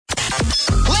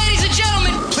Ladies and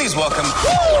gentlemen, please welcome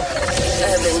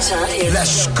Urban Chart Hits.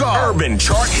 Let's go.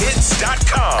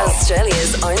 UrbanChartHits.com.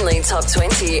 Australia's only top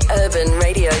 20 urban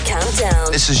radio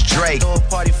countdown. This is Drake. Throw a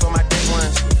party for my day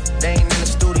ones. They ain't in the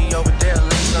studio over there.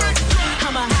 Listen.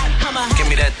 Give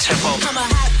me that tempo. I'm a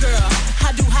hot girl.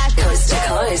 I do hot Coast to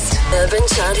coast.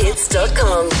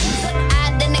 UrbanChartHits.com.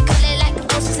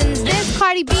 This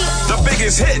Cardi B. The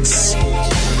biggest hits.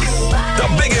 The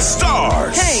biggest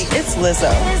stars. Hey, it's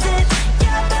Lizzo.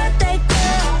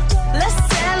 Let's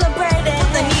celebrate it.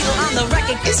 Put the needle on the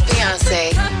record. It's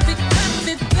Beyonce.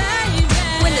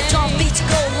 When the drum beats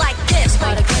go like this.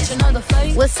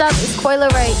 What's up? It's Coil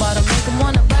Ray.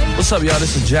 What's up, y'all?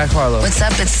 This is Jack Harlow. What's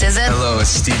up? It's SZA. Hello, it's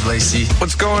Steve Lacy.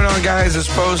 What's going on, guys? It's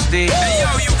Posty. Hey,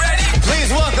 yo, you ready? Please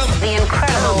welcome The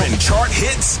incredible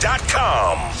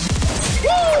UrbanChartHits.com.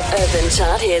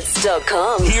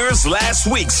 UrbanChartHits.com. Here's last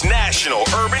week's national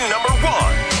urban number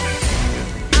one.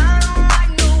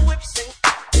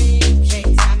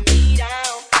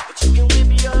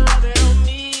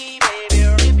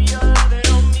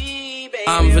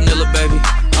 I'm vanilla, baby.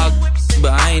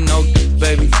 But I ain't no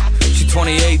baby. She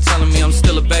 28, telling me I'm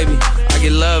still a baby. I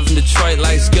get love in Detroit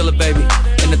like Skilla, baby.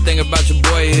 And the thing about your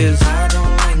boy is I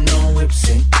don't like no whips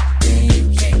and you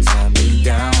can't tie me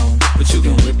down. But you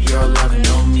can whip your lovin'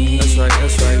 on me. That's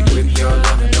right, whip your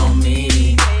lovin' on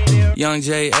me. Young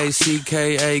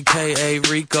J-A-C-K-A-K-A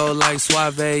Rico like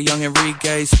Suave, young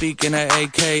Enrique speaking at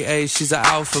AKA. She's an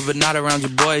alpha but not around your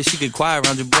boy. She get quiet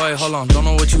around your boy. Hold on, don't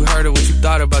know what you heard or what you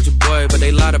thought about your boy, but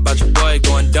they lied about your boy.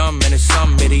 Going dumb and it's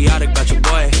something idiotic about your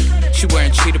boy. She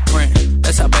wearing cheetah print.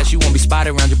 That's how bad she won't be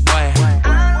spotted around your boy.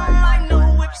 I don't like no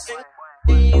whips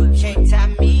and you can't tie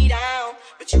me down.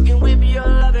 But you can whip your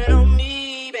lovin' on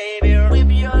me, baby. Whip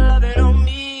your lovin' on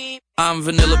me. I'm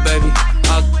vanilla, baby.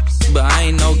 But I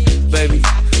ain't no baby.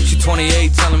 She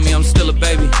 28, telling me I'm still a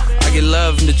baby. I get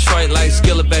love in Detroit like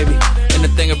Skilla, baby. And the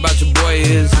thing about your boy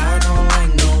is I don't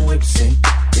like no whips and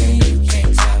you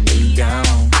can't tie me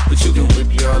down. But you can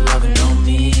whip your lovin' on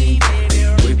me, baby.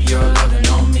 Whip your lovin'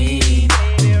 on me.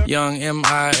 Young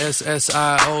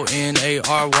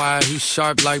MISSIONARY. He's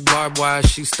sharp like barbed wire.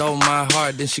 She stole my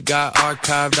heart, then she got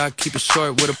archived. I keep it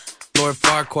short with a Lord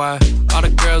Farquaad. All the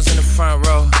girls in the front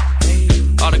row.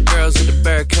 All the girls at the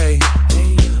barricade.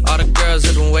 All the girls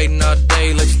that been waiting all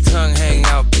day. Let your tongue hang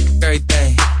out,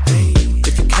 everything.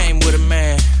 If you came with a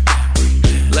man,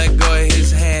 let go of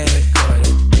his hand.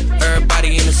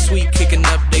 Everybody in the suite kicking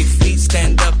up their feet.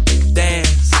 Stand up,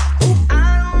 dance.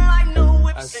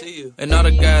 I see you. And all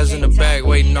the guys in the back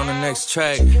waiting on the next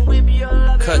track.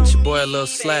 Cut your boy a little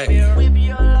slack.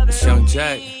 It's Young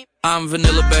Jack. I'm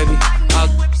vanilla, baby.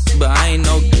 But I ain't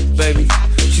no baby.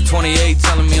 She 28,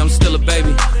 telling me I'm still a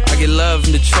baby. I get love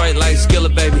in Detroit like Skilla,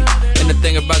 baby. And the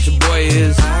thing about your boy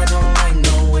is I don't like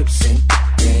no whips and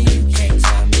you can't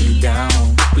tie me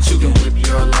down. But you can whip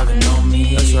your lovin' on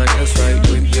me. That's right,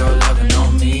 whip your lovin'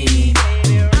 on me.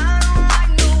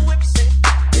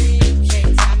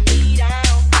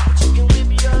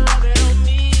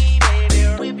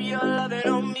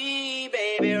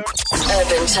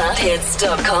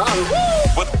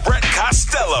 UrbanChartHits.com. With Brett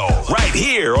Costello, right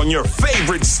here on your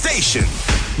favorite station.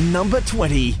 Number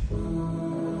 20.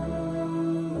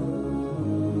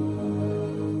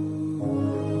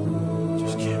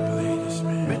 Just can't believe this,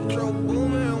 man. Metro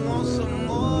Boomin wants some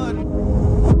more.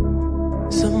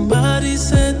 Somebody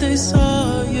said they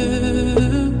saw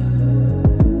you.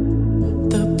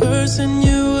 The person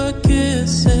you were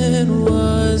kissing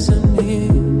wasn't me.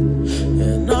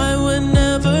 And I would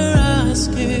never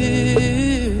ask you.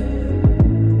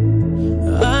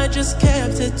 I just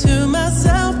kept it to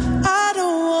myself. I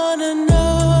don't wanna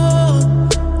know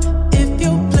if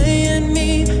you're playing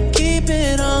me. Keep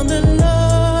it on the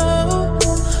low.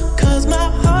 'Cause my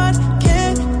heart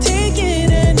can't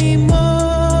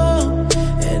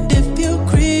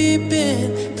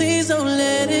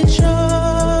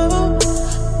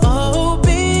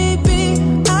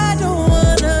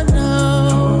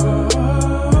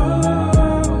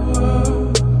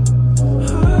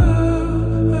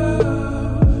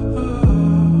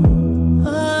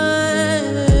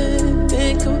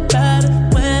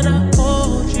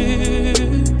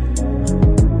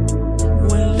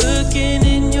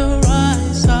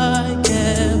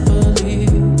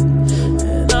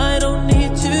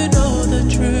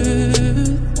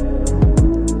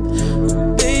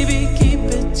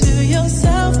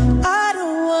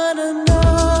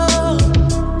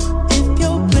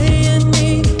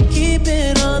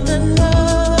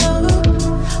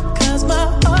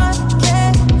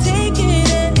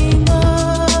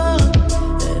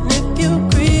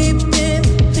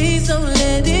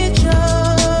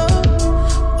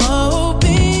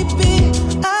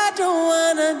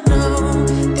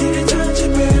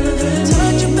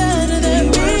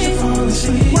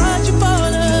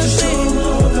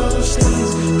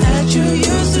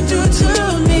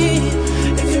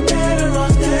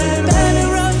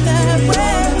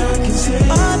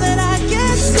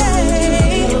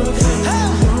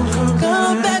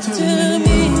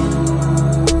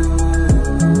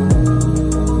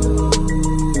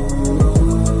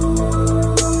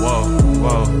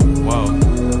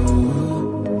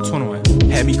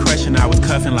Had me crushing, I was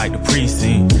cuffing like the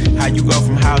precinct. How you go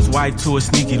from house white to a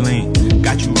sneaky link?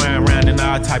 Got you riding around in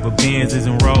all type of Benzes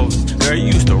and Rolls. Girl, you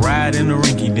used to ride in the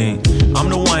rinky dink. I'm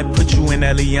the one put you in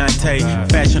that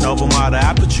Leontay. Fashion over model,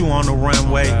 I put you on the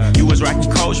runway. You was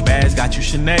rocking Coach bags, got you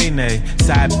Sinead.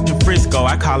 Side in Frisco,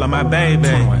 I call her my baby.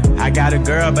 I got a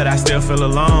girl, but I still feel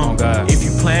alone. If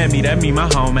you plan me, that mean my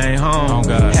home ain't home.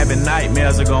 Having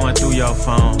nightmares are going through your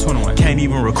phone. Can't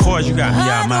even record, you got me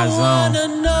out my zone. I wanna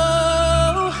know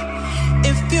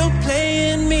if you're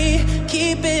playing me,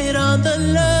 keep it on the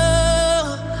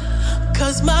low.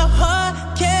 'Cause my heart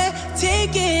can't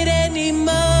take it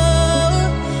anymore.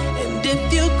 And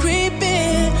if you're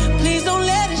creeping, please don't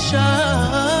let it show.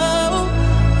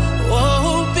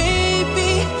 Oh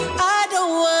baby, I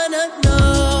don't wanna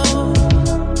know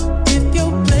if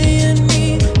you're playing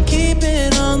me, keep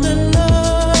it on the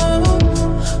low.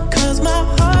 'Cause my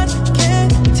heart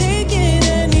can't take it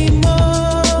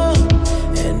anymore.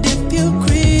 And if you're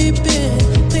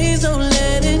creeping, please don't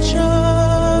let it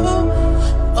show.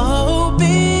 Oh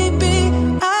baby,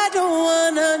 I don't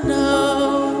wanna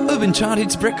know. Urban Chart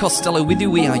Hits, Brett Costello with you.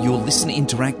 We are your Listen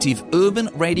Interactive Urban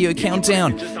Radio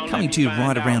Countdown, coming to you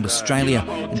right around Australia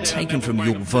and taken from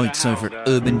your votes over at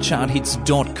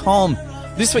urbancharthits.com.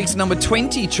 This week's number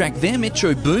 20 track there,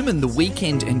 Metro Boomin, The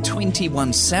Weeknd and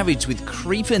 21 Savage with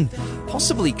Creepin',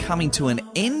 possibly coming to an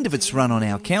end of its run on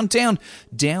our countdown,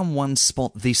 down one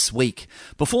spot this week.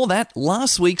 Before that,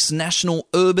 last week's national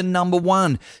urban number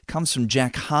 1 comes from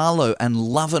Jack Harlow and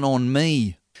Lovin' On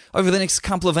Me. Over the next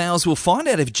couple of hours, we'll find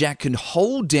out if Jack can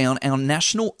hold down our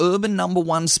national urban number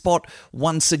 1 spot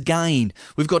once again.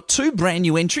 We've got 2 brand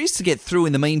new entries to get through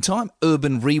in the meantime.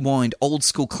 Urban Rewind Old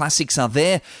School Classics are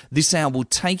there. This hour will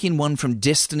take in one from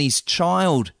Destiny's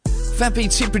Child. Fat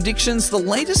Beats Hit Predictions, the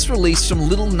latest release from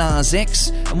Lil Nas X,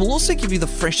 and we'll also give you the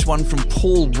fresh one from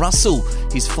Paul Russell,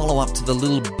 his follow-up to the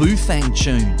Lil Boothang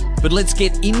tune. But let's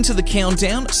get into the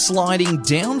countdown, sliding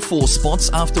down 4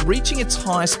 spots after reaching its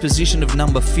highest position of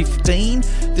number 15.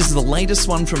 This is the latest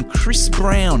one from Chris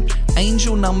Brown,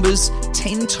 Angel Numbers,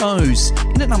 10 Toes,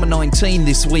 in at number 19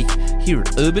 this week, here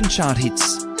at Urban Chart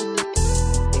Hits.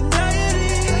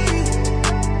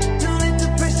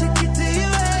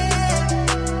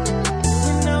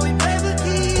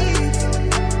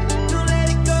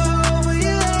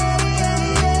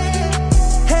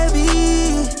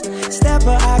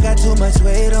 Too much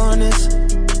weight on this.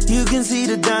 You can see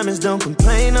the diamonds, don't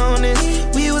complain on this.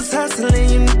 We was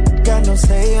hustling, you got no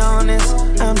say on this.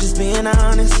 I'm just being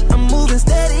honest, I'm moving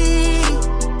steady.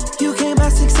 You can't buy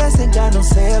success, ain't got no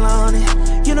sale on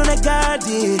it. You know that God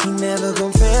did, He never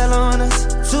gon' fail on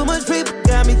us. Too much people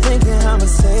got me thinking I'ma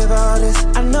save all this.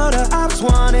 I know the ops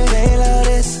want it, they love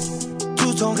this.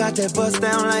 Two-tone got that bust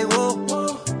down like whoa.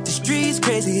 The streets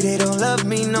crazy, they don't love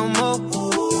me no more.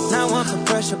 Not one for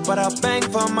pressure, but I'll bang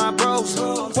for my bros.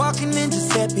 Walking in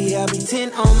Giuseppe, I'll be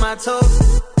 10 on my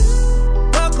toes.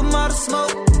 Welcome all the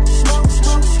smoke.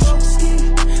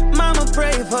 Mama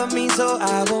pray for me so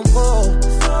I won't fall.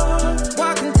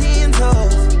 Walking 10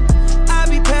 toes. I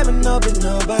be paranoid, but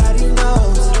nobody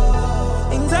knows.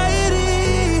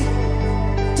 Anxiety,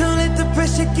 don't let the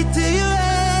pressure get to your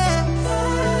head.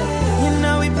 You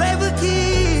know we play for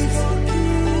keeps.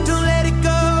 Don't let it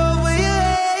go.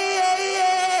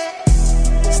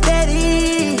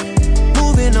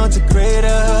 On to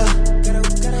greater.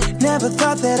 Never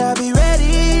thought that I'd be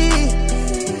ready.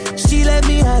 She let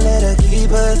me, I let her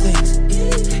keep her things.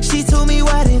 She told me,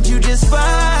 why didn't you just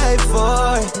fight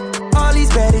for it? All these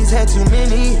baddies had too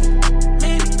many.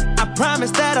 I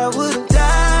promised that I wouldn't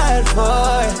die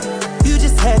for it. You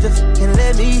just had to fucking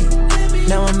let me.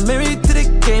 Now I'm married to the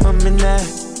game, I'm in that.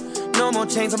 No more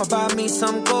chains, I'ma buy me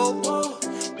some gold.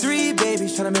 3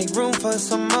 babies, tryna make room for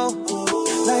some more.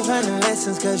 Life learning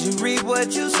lessons, cause you reap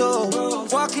what you sow.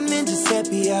 Walking in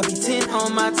Giuseppe, I'll be 10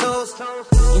 on my toes.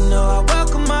 You know I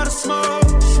welcome all the smoke.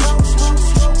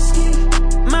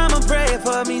 Mama pray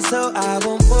for me so I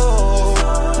won't fall.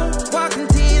 Walking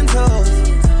 10 toes.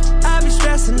 I be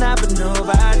stressing out, but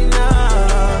nobody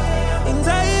knows.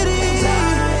 Anxiety,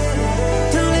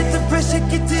 don't let the pressure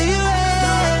get to your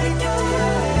head.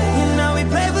 You know we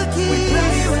play for keeps.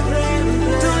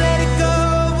 Don't let it go.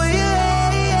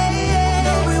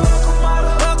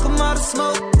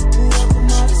 Smoke.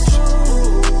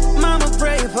 Mama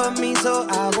pray for me so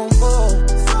I won't fall.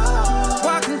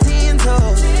 Walking 10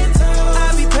 toes.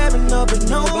 I be paranoid, but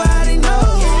nobody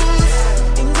knows.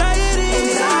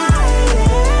 Anxiety,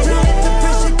 don't let the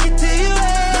pressure get to your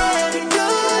head. You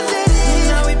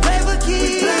know we play for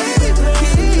keeps.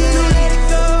 Don't let it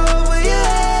go.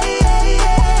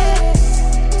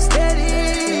 Steady.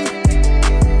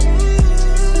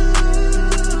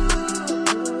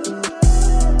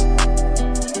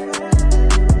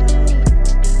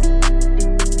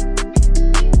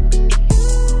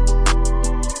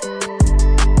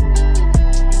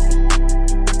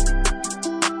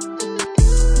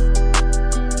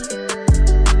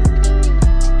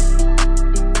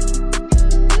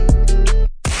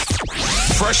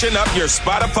 Freshen up your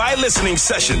Spotify listening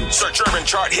session. Search Urban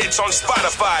Chart Hits on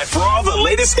Spotify for all the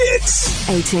latest hits.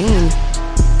 18.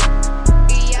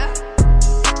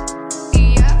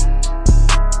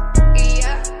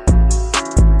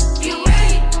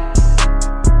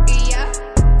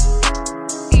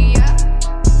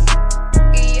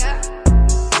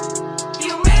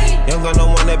 Young gun, no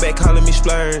one that back calling me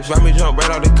splurge. Ride me jump right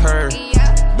off the curb.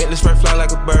 Bentley spray fly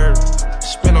like a bird.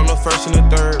 Spin on the first and the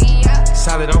third.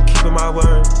 Solid, I'm keeping my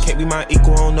word. Can't be my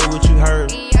equal, I don't know what you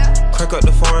heard. Crack up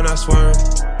the foreign, I swerve.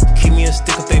 Keep me a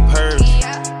stick if they purge.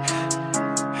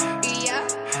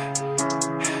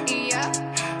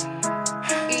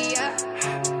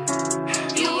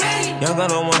 Young gun,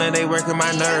 no one that they working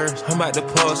my nerves. I'm about to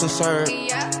pause and serve.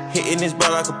 Hitting this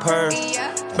ball like a perm.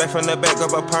 Back from the back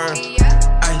of a perm.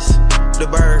 Ice, the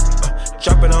bird.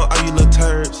 Dropping on all you little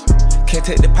turds. Can't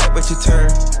take the pipe, but you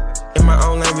turn. In my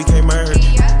own lane, we can't merge.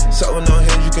 Something on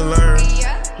heads you can learn.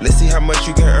 Let's see how much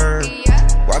you can earn.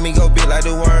 Why me go big like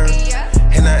the worm?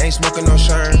 And I ain't smoking no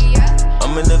Sherm.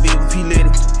 I'm in the V with P Litty.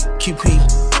 QP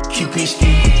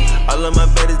ski. All of my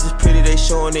baddies is pretty, they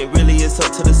showing it really, it's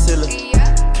up to the ceiling.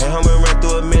 Came home and ran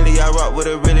through a milli. I rock with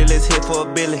a really, let's hit for a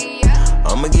billy.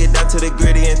 I'ma get down to the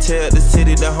gritty and tell the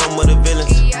city the home of the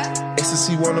villains.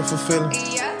 Ecstasy, wonderful feeling.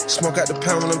 Smoke out the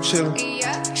pound when I'm chillin'.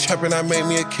 Trappin', I made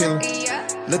me a killer.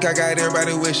 Look, I got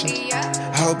everybody wishing.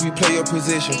 I hope you play your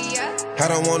position. I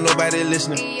don't want nobody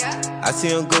listening. I see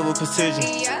him good with precision.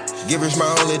 Givers my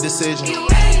only decision.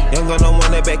 Young gun, no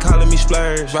one that back calling me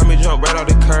splurge. Ride me jump right off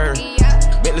the curb.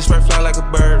 Bentley spray fly like a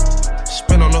bird.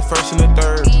 Spin on the first and the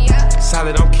third.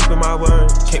 Solid, I'm keeping my word.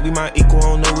 Can't be my equal, I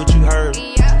don't know what you heard.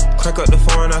 Crack up the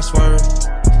foreign, I swerve.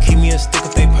 Keep me a stick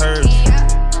if they purge.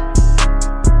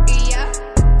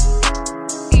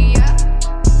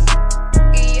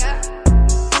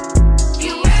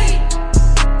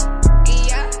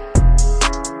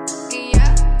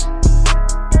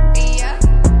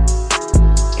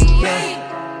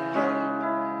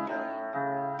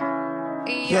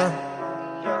 Yeah.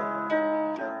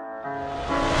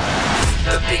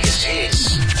 The biggest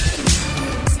hits.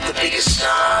 The biggest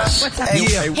stars. What's up?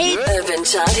 Yeah.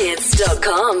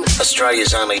 UrbanChartHits.com.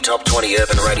 Australia's only top 20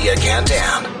 urban radio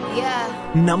countdown. Yeah.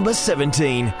 Number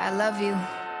 17. I love you.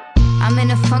 I'm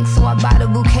in a funk, so I bought a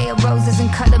bouquet of roses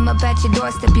and cut them up at your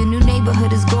doorstep. Your new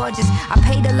neighborhood is gorgeous. I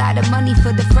paid a lot of money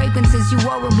for the fragrances you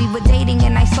wore when we were dating,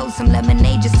 and I sold some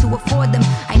lemonade just to afford them.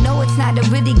 I know it's not a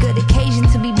really good occasion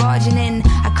to be barging in.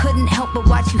 I couldn't help but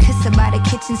watch you kiss her by the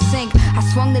kitchen sink. I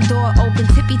swung the door open,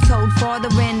 tippy-toed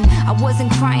farther in. I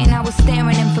wasn't crying, I was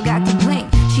staring and forgot to blink.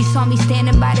 She saw me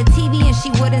standing by the TV and she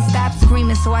wouldn't stop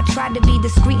screaming, so I tried to be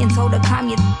discreet and told her, calm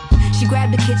your. She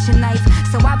grabbed the kitchen knife,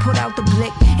 so I pulled out the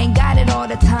blick. Ain't got it all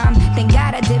the time, thank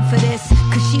God I did for this.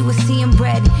 Cause she was seeing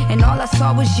bread, and all I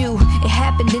saw was you. It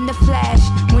happened in the flash,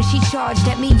 when she charged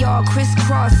at me, y'all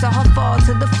crisscross. Saw her fall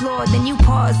to the floor, then you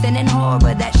paused, and in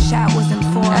horror, that shot wasn't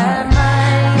for her.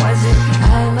 Was it?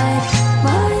 I might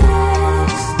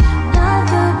not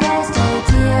the best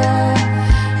idea.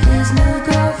 His new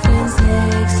girlfriend's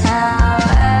next, how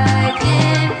I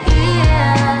can hear.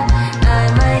 I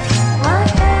might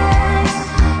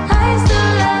I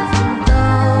still love him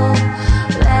though.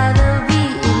 Rather be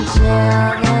in jail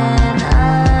than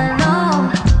alone.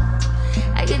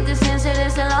 I get the sense that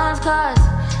it's a lost cause.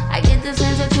 I get the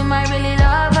sense that you might really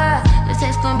love her. The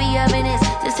sex gon' be evidence.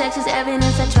 The sex is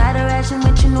evidence. I try to ration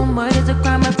with you, no murder's a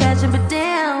crime of passion. But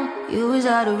damn, you was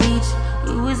out of reach.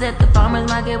 You was at the farmer's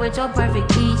market with your perfect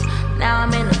peach. Now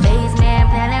I'm in the basement,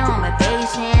 planning on my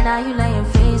patient. Now you laying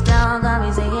face down, got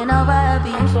me singing over a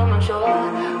beat. I'm so mature,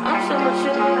 I'm so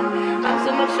mature, I'm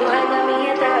so mature. I got me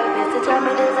a therapist to tell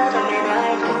me there's other men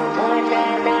I don't want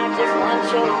that, I just want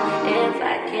you. If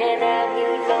I can't have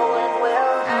you, no one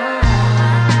will.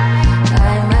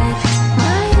 I might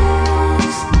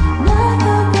not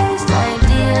the best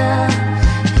idea.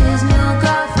 His new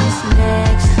girlfriend's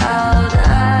next, how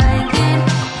I can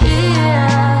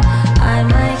hear. I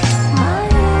might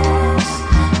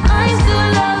I still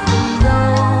love him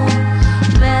though.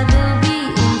 Rather be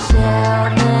in jail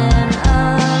than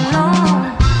alone.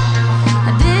 I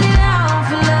did it all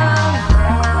for love.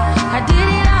 I did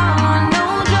it all on no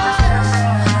drugs.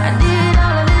 I did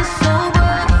all of this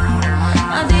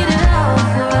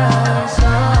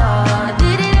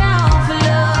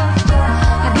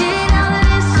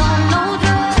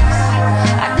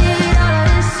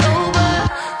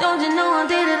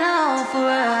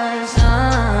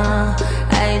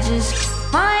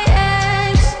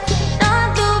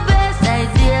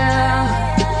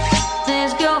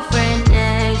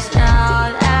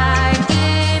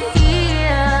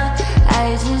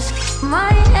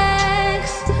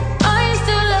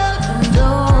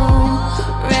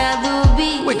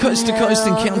coast to coast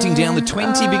and counting down the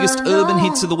 20 biggest urban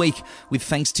hits of the week with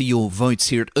thanks to your votes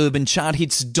here at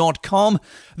urbancharthits.com.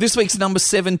 This week's number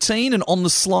 17 and on the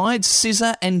slide,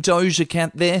 SZA and Doja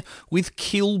Cat there with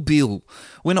Kill Bill.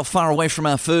 We're not far away from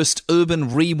our first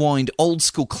Urban Rewind old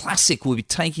school classic. We'll be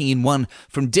taking in one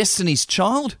from Destiny's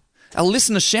Child. Our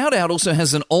listener shout-out also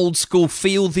has an old school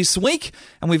feel this week,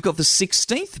 and we've got the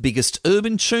 16th biggest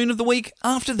urban tune of the week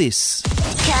after this.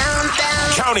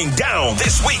 Counting down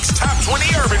this week's top 20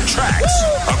 urban tracks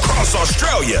across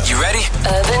Australia. You ready?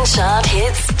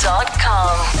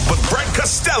 UrbanChartHits.com with Brett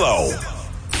Costello.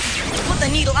 Put the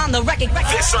needle on the record.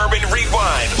 This Urban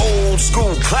Rewind old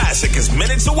school classic is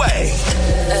minutes away.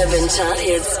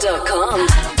 UrbanChartHits.com.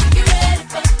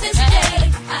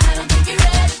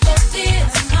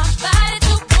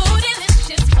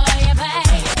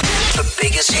 The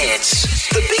biggest hits,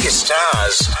 the biggest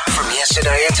stars from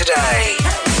yesterday and today.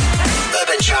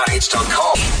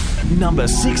 UrbanChartHits.com. Number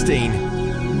 16.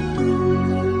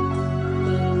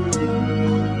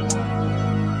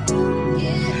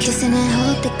 Kissing and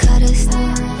hope they cut us,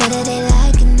 whether they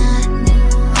like it or not.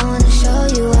 I wanna show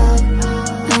you off,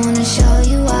 I wanna show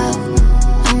you off.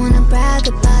 I wanna brag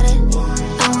about it,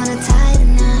 I wanna tie the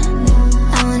knot.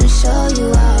 I wanna show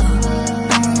you off,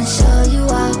 I wanna show you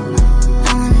off.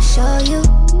 I wanna show you,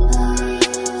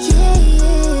 yeah,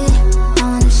 yeah. I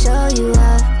wanna show you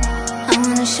off, I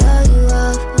wanna show you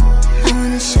off. I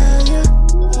wanna show you,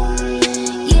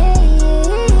 yeah,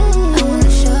 yeah. I wanna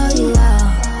show you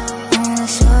off, I wanna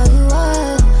show you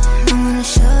off. I wanna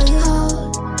show you,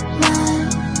 hold my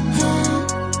hand.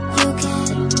 You can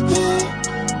hear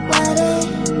what it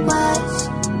was,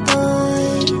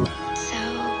 boy. So,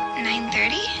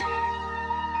 9:30?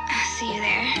 I'll see you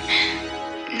there.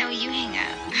 No, you hang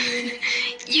up.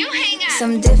 You hang up!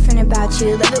 Something different about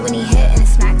you. Love it when you hit and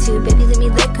smack too. Baby, let me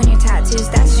lick on your tattoos.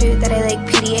 That's true that I like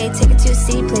PDA. Take it to a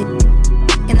city play.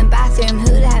 In the bathroom,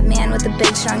 who that man with the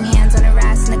big strong hands on her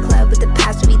ass in the club with the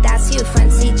past? Baby, that's you.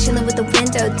 Front seat, chilling with the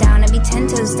window down. I'd be 10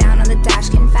 toes down on the dash,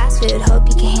 getting fast food. Hope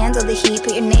you can handle the heat.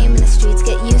 Put your name in the streets.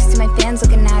 Get used to my fans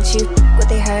looking at you. What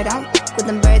they heard, I don't with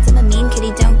them birds. I'm a mean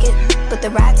kitty, don't get but the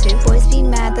rats do. Boys be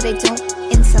mad that I don't.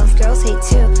 Incels, girls hate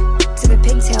too. To the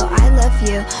pigtail, I love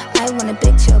you. I want a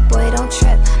big chill, boy, don't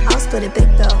trip. I'll split a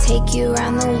big bill. Take you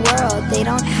around the world, they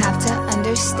don't have to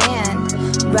understand.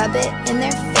 Rub it in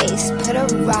their face, put a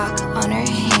rock on her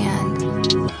hand.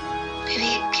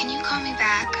 Baby, can you call me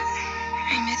back?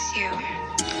 I miss you.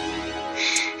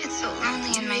 It's so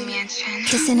lonely in my mansion.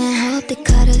 Kissing and hope they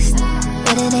cut us,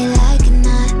 whether they like it or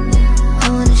not. I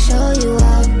wanna show you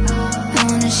off, I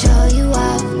wanna show you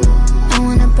off. I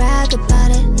wanna brag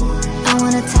about it, I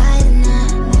wanna tie the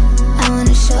knot. I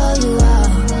wanna show you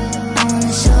off, I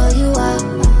wanna show you off.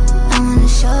 I wanna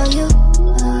show you,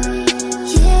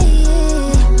 yeah,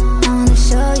 yeah. I wanna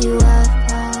show you off,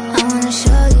 I wanna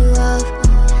show you off.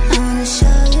 I wanna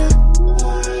show you,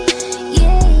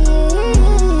 yeah,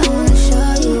 yeah. I wanna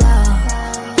show you off,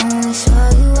 I wanna show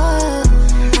you off.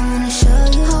 I wanna show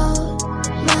you, hold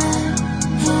my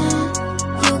hand.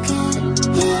 You can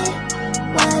hear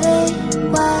what it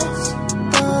was,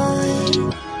 boy.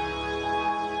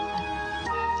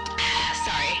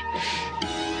 Sorry,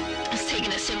 I was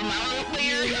taking a sip of my own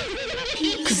beer.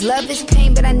 Cause love is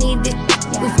pain, but I need it.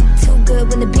 We too good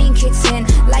when the bean kicks in.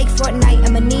 Like Fortnite,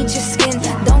 I'ma need your skin.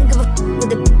 Don't give a with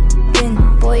the bin.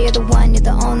 Boy, you're the one, you're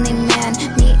the only man.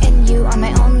 Me and you are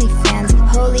my only fans.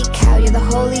 Holy cow, you're the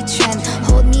holy trend.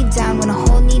 Hold me down when I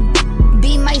hold me.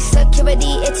 Be my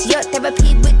security, it's your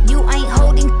therapy. With you, I ain't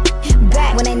holding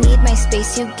back. When I need my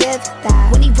space, you give that.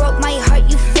 When he broke my heart,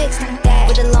 you fixed that.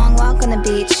 With a long walk on the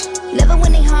beach. Love it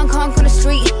when they honk on the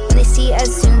street. When they see us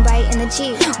zoom by in the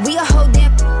Jeep. We are whole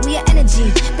damn, we are energy.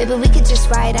 Baby, we could just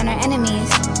ride on our enemies.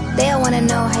 They all wanna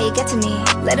know how you get to me.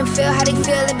 Let them feel how they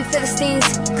feel, let me feel the stings.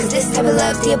 Cause this type of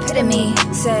love, the epitome.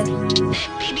 Said,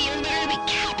 baby, you're literally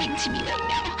capping to me right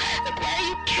now. Like, why are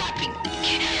you capping?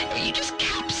 Or you just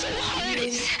cap so hard.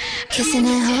 Kissing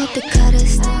and hope they cut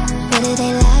us, whether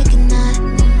they like it or not.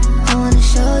 I wanna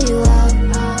show you off,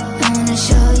 I wanna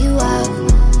show you off.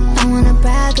 I wanna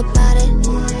brag about it,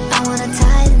 I wanna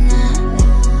tie the knot.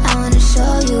 I wanna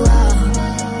show you off,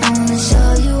 I wanna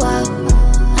show you off.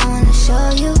 I wanna show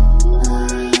you,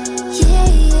 yeah,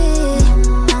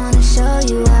 yeah. I wanna show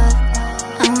you off,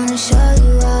 I wanna show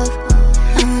you off.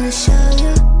 I wanna show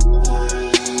you,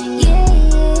 yeah,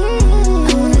 yeah. I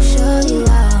wanna show you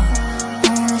off, I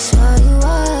wanna show you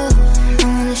off. I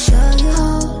wanna show you,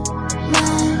 hold my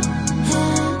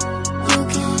hand.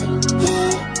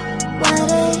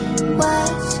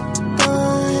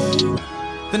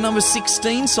 The number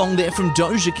 16 song there from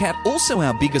Doja Cat, also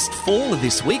our biggest faller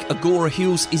this week. Agora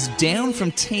Hills is down from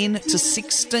 10 to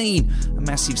 16. A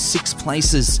massive 6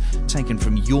 places taken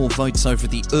from your votes over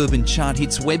at the Urban Chart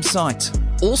Hits website.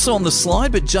 Also on the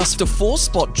slide, but just a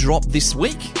 4-spot drop this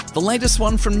week. The latest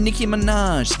one from Nicki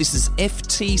Minaj. This is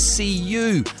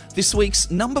FTCU. This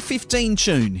week's number 15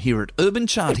 tune here at Urban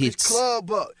Chart Hits. Club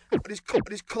up. This club up.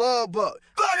 This club up.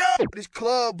 This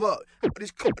club up.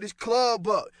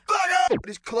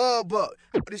 This club up.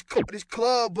 This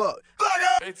club up.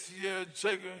 ATL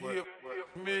Jacob here,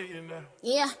 millionaire.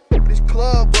 Yeah. This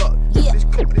club up. Yeah. This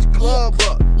club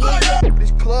up. Yeah.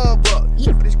 This club up.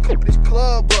 Yeah. This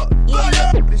club up. Yeah.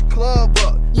 This club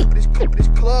up. Yeah. This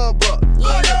club up.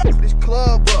 Yeah. This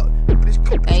club up.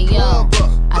 Hey yo,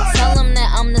 I tell them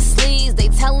that I'm the sleaze. They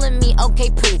telling me, okay,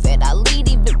 prove it. I lead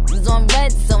these bitches on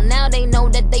red, so now they know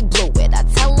that they blew it. I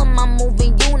tell them I'm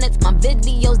moving units, my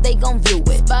videos, they gon' view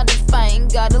it. Spotify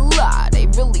ain't gotta lie, they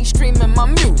really streaming my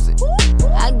music.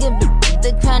 I give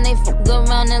the crown, they fuck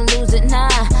around and lose it. Nah,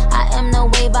 I am no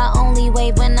wave, I only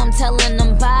wave when I'm telling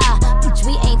them bye. Bitch,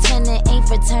 we ain't turning, ain't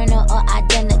fraternal or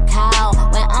identical.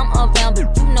 When I'm around,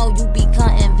 but you know you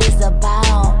become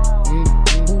invisible.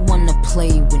 Who wanna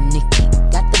play with Nicki?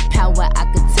 Got the power, I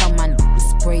could tell my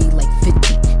niggas spray like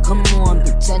 50. Come on,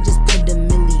 bitch, I just put a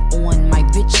milli on my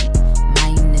Richie.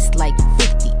 Mine is like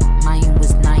 50, mine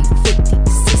was 950,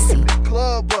 sissy.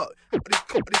 Club up.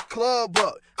 This club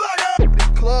up. This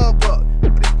club up.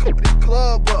 This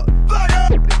club up.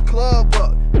 This club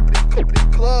up. This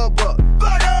club up.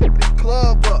 This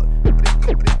club up.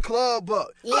 This club up.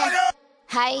 Yeah.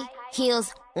 High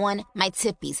heels on my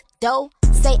tippies. Dough,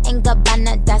 say and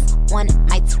Gabbana, that's on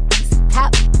my tippies.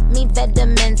 Cop me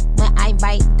vitamins when I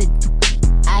write the doobie.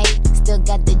 I still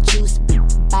got the juice,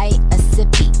 buy a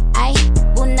sippy. I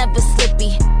will never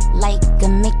slippy like a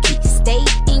Mickey. Stay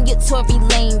in your Tory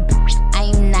lane, bitch.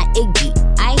 I'm not Iggy.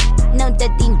 I know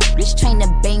that these bitches tryna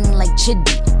bang like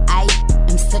Chitty. I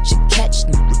am such a catch,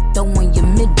 throwing your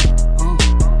midi.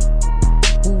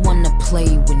 Who wanna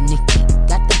play with Nicki?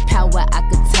 Got the power, I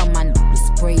could tell my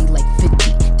niggas spray like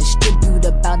 50. Distribute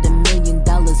about $1 million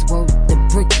worth of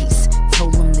brickies.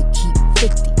 Told them to keep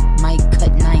 50, might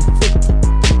cut 950.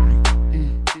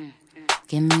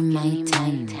 Give me my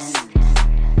times.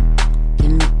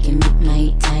 Give me my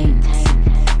times.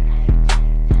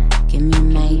 Give me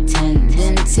my times.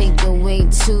 Then take away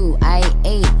 2, I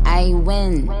 8, I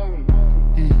win.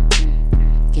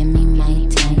 Give me my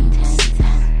times.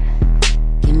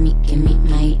 Give me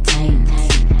my times.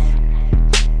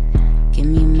 Give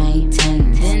me my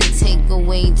times. Then take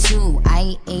away 2,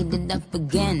 I ate it up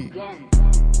again.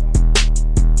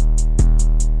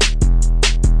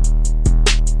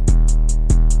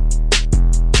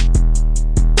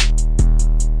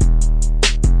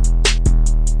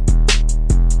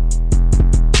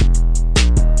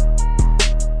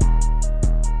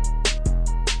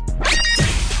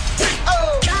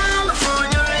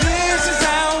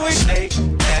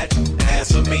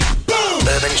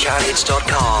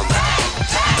 UrbanChartHits.com.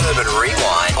 Urban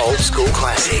Rewind, old school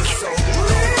classic.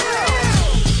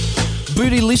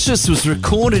 Bootylicious was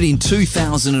recorded in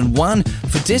 2001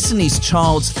 for Destiny's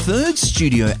Child's third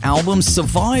studio album,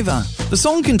 Survivor. The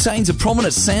song contains a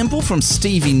prominent sample from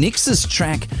Stevie Nicks'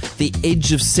 track, The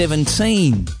Edge of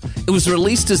 17. It was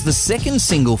released as the second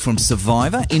single from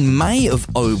Survivor in May of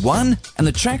 2001, and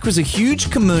the track was a huge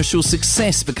commercial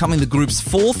success, becoming the group's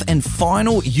fourth and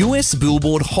final US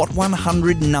Billboard Hot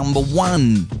 100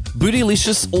 #1.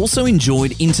 Bootylicious also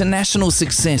enjoyed international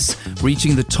success,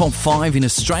 reaching the top 5 in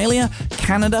Australia,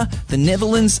 Canada, the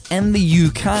Netherlands and the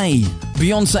UK.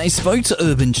 Beyoncé spoke to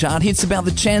Urban Chart Hits about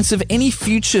the chance of any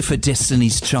future for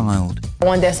Destiny's Child. I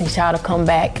want Destiny's Child to come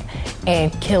back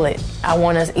and kill it. I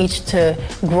want us each to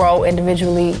grow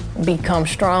individually, become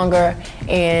stronger,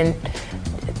 and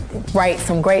write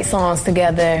some great songs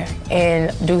together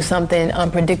and do something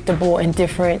unpredictable and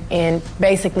different, and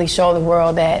basically show the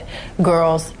world that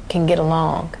girls can get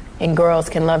along and girls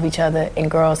can love each other and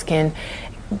girls can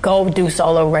go do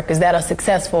solo records that are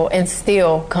successful and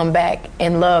still come back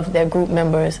and love their group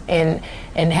members and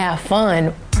have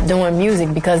fun doing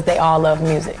music because they all love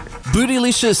music.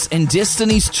 Bootylicious and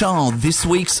Destiny's Child, this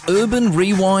week's Urban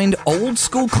Rewind old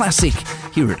school classic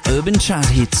here at Urban Chart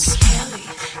Hits. Kelly,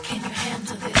 can you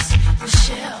handle this?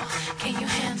 Michelle, can you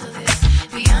handle this?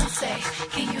 Beyonce,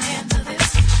 can you handle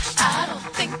this? I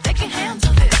don't think they can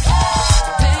handle this.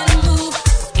 Better move,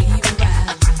 even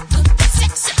ride. Looking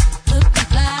sexy, looking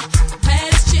fly.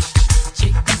 Baddest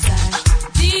chick inside.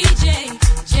 DJ,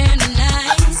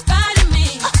 Gemini, inspired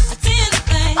me. I did the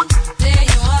thing, there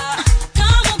you are.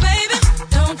 Come on, baby,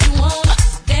 don't you wanna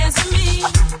dance with me?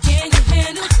 Can you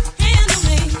handle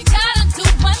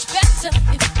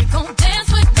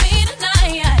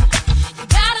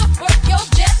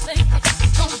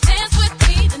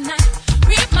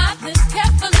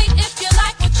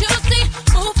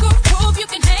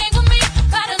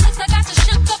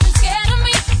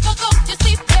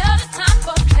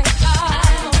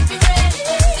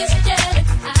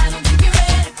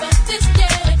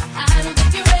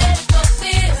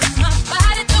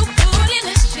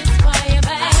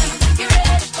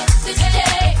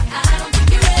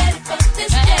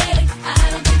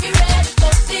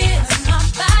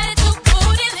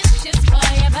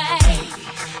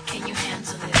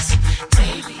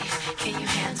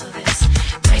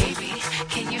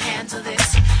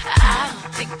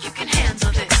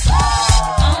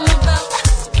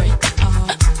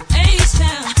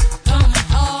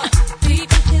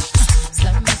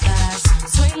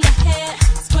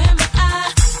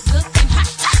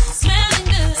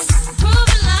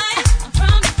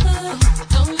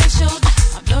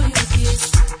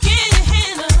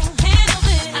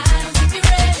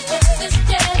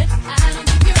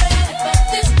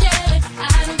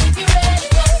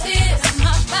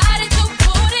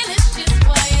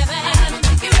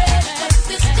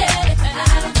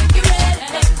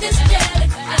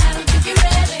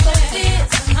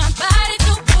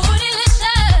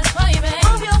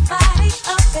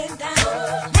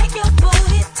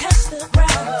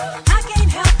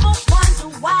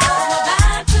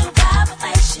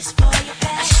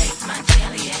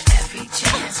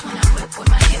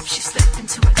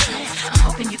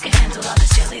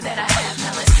that I have.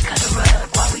 Now let's cut a rug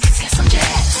while we get some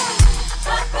jazz.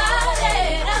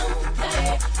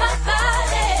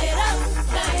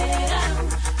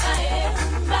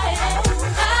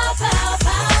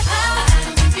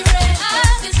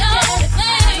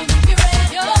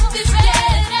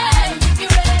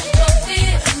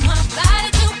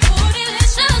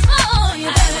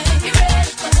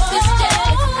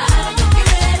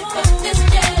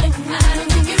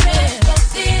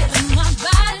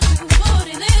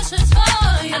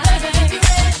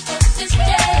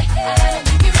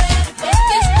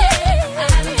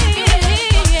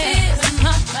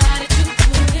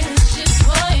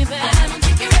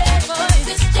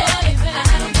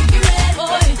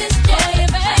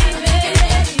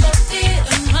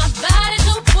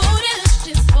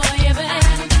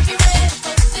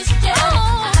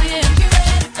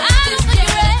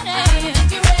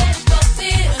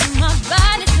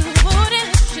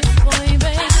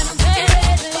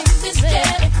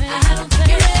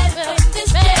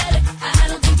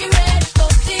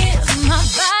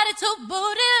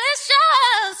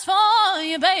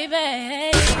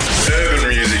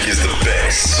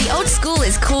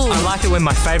 When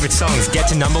my favourite songs get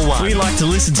to number one. We like to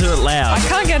listen to it loud. I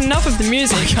can't get enough of the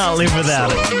music. I can't live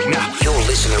without it. Your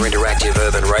listener interactive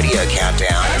urban radio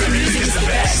countdown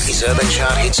is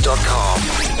urbancharthits.com.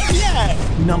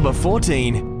 Yeah! Number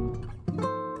 14.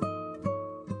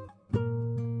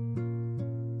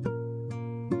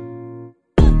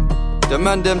 The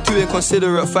man them too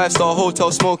inconsiderate, 5-star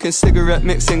hotel smoking cigarette,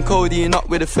 mixing codeine up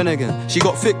with a Finnegan. She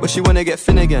got thick but she wanna get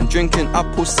thin again, drinking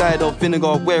apple cider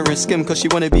vinegar, wearing skim cause she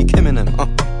wanna be Kim and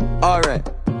them. Alright,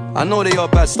 I know they are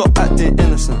bad, stop acting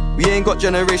innocent. We ain't got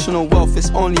generational wealth,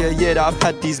 it's only a year that I've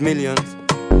had these millions.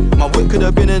 My whip could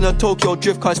have been in a Tokyo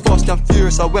drift car, it's fast and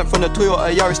furious. I went from the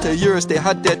Toyota Yaris to Urus, they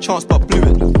had their chance but blew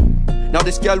it. Now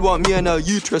this gal want me and her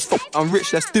uterus, fuck, I'm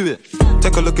rich, let's do it.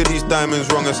 Take a look at these diamonds,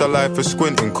 wrong as her life is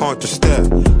squinting, can't just stare.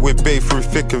 We're babe through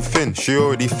thick and thin, she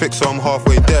already fixed so I'm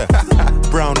halfway there.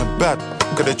 Brown and bad,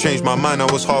 could've changed my mind, I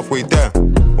was halfway there.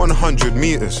 100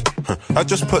 meters, I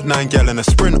just put 9 gal in a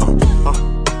Sprinter.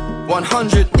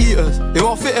 100 eaters, it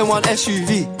won't fit in one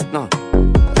SUV, no.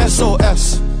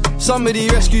 SOS, somebody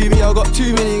rescue me, I got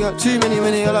too many,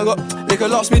 I got, they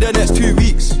could last me the next 2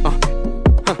 weeks.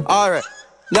 Alright.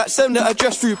 Let's send the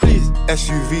address through, please.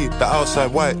 SUV, the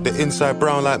outside white, the inside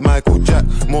brown like Michael Jack.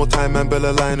 More time and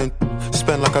Bella line and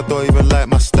spend like I don't even like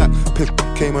my stack. Pick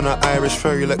came on an Irish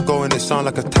ferry, let go and it sound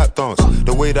like a tap dance.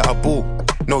 The way that I bought,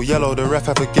 no yellow, the ref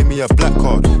had to give me a black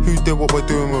card. Who did what we're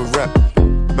doing with rap?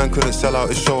 Man couldn't sell out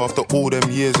his show after all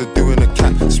them years of doing a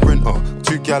cat. Sprinter,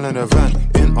 2 gal in a van,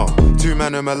 in 2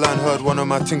 man in Milan, heard one of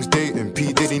my things dating.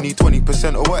 P Diddy need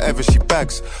 20% or whatever she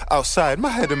bags. Outside, my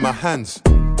head in my hands.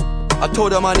 I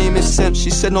told her my name is Sam, she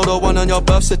said no, the one on your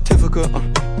birth certificate.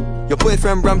 Your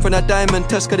boyfriend ran from that diamond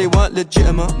test cause they weren't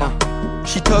legitimate.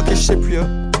 She Turkish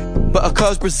Cypriot, but her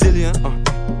car's Brazilian.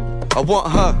 I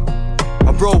want her,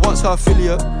 my bro wants her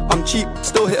affiliate. I'm cheap,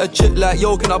 still hit a chick like,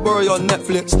 yo, can I borrow your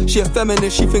Netflix? She a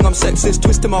feminist, she think I'm sexist,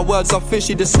 twisting my words, I'm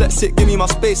fishy, dyslexic. Give me my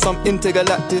space, I'm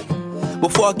intergalactic.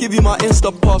 Before I give you my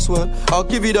Insta password, I'll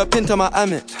give you the pin to my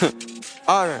Amex.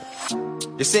 Alright,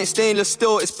 this ain't stainless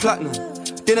steel, it's platinum.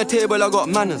 Dinner table, I got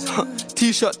manners.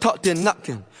 T-shirt tucked in,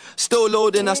 napkin. Still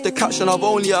loading, that's the caption. I've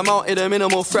only amounted a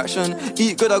minimal fraction.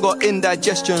 Eat good, I got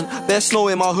indigestion. There's snow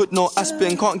in my hood, no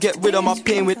aspirin. Can't get rid of my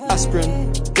pain with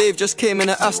aspirin. Dave just came in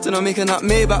an Aston, I'm making that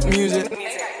Maybach music.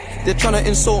 They're trying to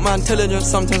insult my intelligence,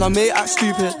 sometimes I may act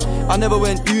stupid. I never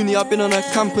went uni, I've been on a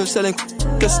campus selling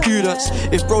to students.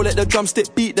 If bro let the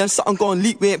drumstick beat, then something gon'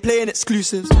 leak, we ain't playing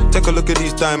exclusives. Take a look at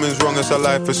these diamonds, wrong as her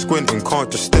life is squinting, can't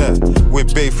just stare. We're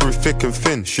babe through thick and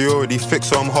thin, she already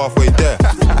fixed so I'm halfway there.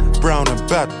 Brown and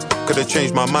bad, could've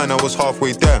changed my mind, I was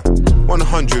halfway there.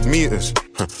 100 meters,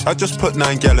 I just put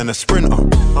 9 gal in a Sprinter.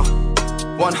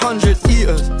 100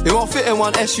 eaters, it won't fit in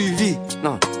one SUV,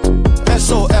 no.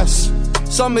 SOS,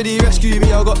 somebody rescue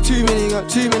me, I got too many,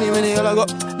 I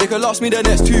got, they could last me the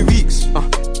next 2 weeks.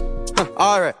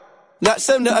 Alright, let's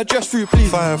send the address through, please.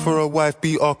 Fire for a wife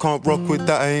beater, can't rock with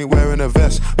that, I ain't wearing a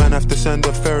vest. Man have to send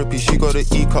her therapy, she got an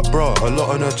E-cup bra, a lot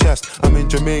on her chest. I'm in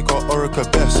Jamaica,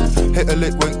 Orica best. Hit a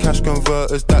lick when cash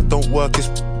converters, that don't work, it's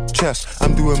chess.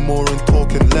 I'm doing more and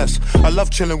talking less. I love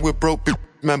chilling with broke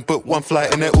man, book one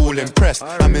flight and they're all impressed.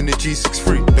 I'm in the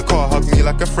G63, the car hugged me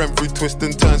like a friend through twists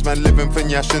and turns. Man living for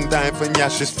Nyash and dying for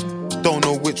Nyash. Don't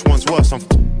know which one's worse, I'm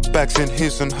bags in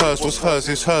his and hers. What's hers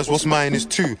is hers, what's mine is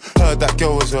too. Heard that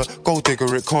girl was a gold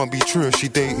digger, it can't be true if she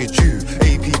dated you.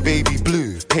 AP baby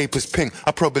blue, papers pink,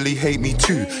 I probably hate me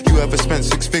too. You ever spent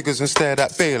 6 figures and stared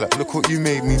at Bay like, look what you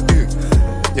made me do.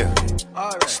 Yeah.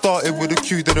 Started with a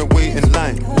queue, didn't wait in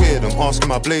line. Weird, I'm asking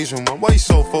my Blasian one, why you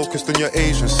so focused on your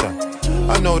Asian side?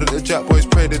 I know that the Jack boys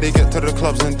pray that they get to the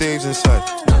clubs and Dave's inside.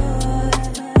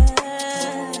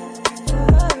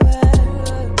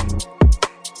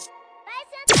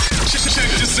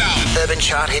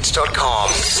 UrbanChartHits.com.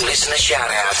 Listener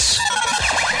shoutouts.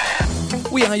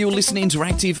 We are your Listen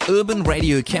Interactive Urban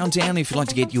Radio Countdown. If you'd like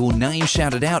to get your name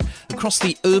shouted out across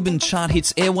the Urban Chart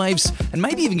Hits airwaves and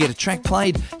maybe even get a track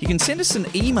played, you can send us an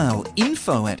email,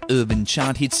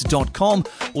 info@urbancharthits.com,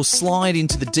 or slide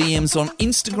into the DMs on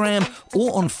Instagram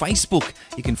or on Facebook.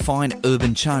 You can find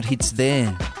Urban Chart Hits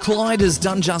there. Clyde has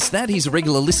done just that. He's a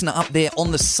regular listener up there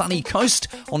on the sunny coast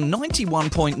on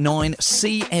 91.9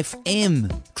 CFM.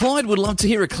 Clyde would love to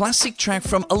hear a classic track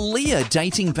from Aaliyah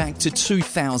dating back to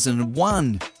 2001.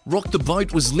 Rock the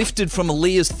Boat was lifted from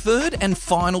Aaliyah's third and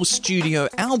final studio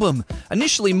album.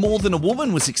 Initially, More Than a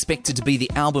Woman was expected to be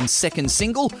the album's second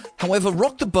single. However,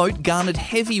 Rock the Boat garnered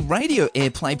heavy radio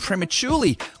airplay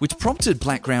prematurely, which prompted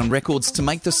Blackground Records to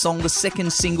make the song the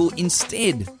second single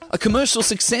instead. A commercial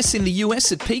success in the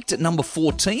US, it peaked at number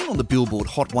 14 on the Billboard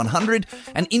Hot 100,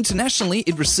 and internationally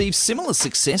it received similar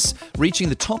success, reaching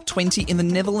the top 20 in the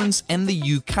Netherlands and the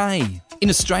UK. In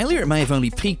Australia, it may have only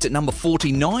peaked at number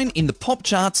 49 in the pop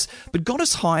charts, but got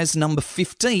as high as number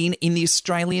 15 in the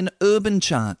Australian urban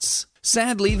charts.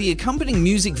 Sadly, the accompanying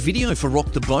music video for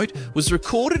Rock the Boat was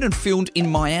recorded and filmed in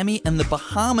Miami and the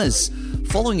Bahamas.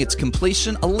 Following its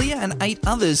completion, Aaliyah and 8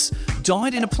 others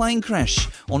died in a plane crash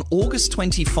on August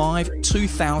 25,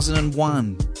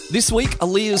 2001. This week,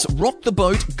 Aaliyah's Rock the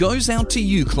Boat goes out to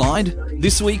you, Clyde.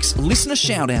 This week's listener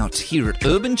shout-out here at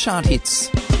Urban Chart Hits.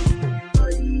 Before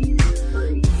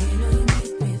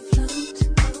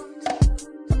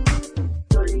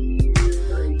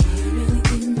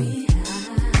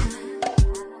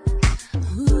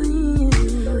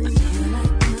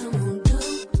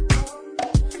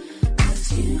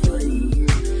you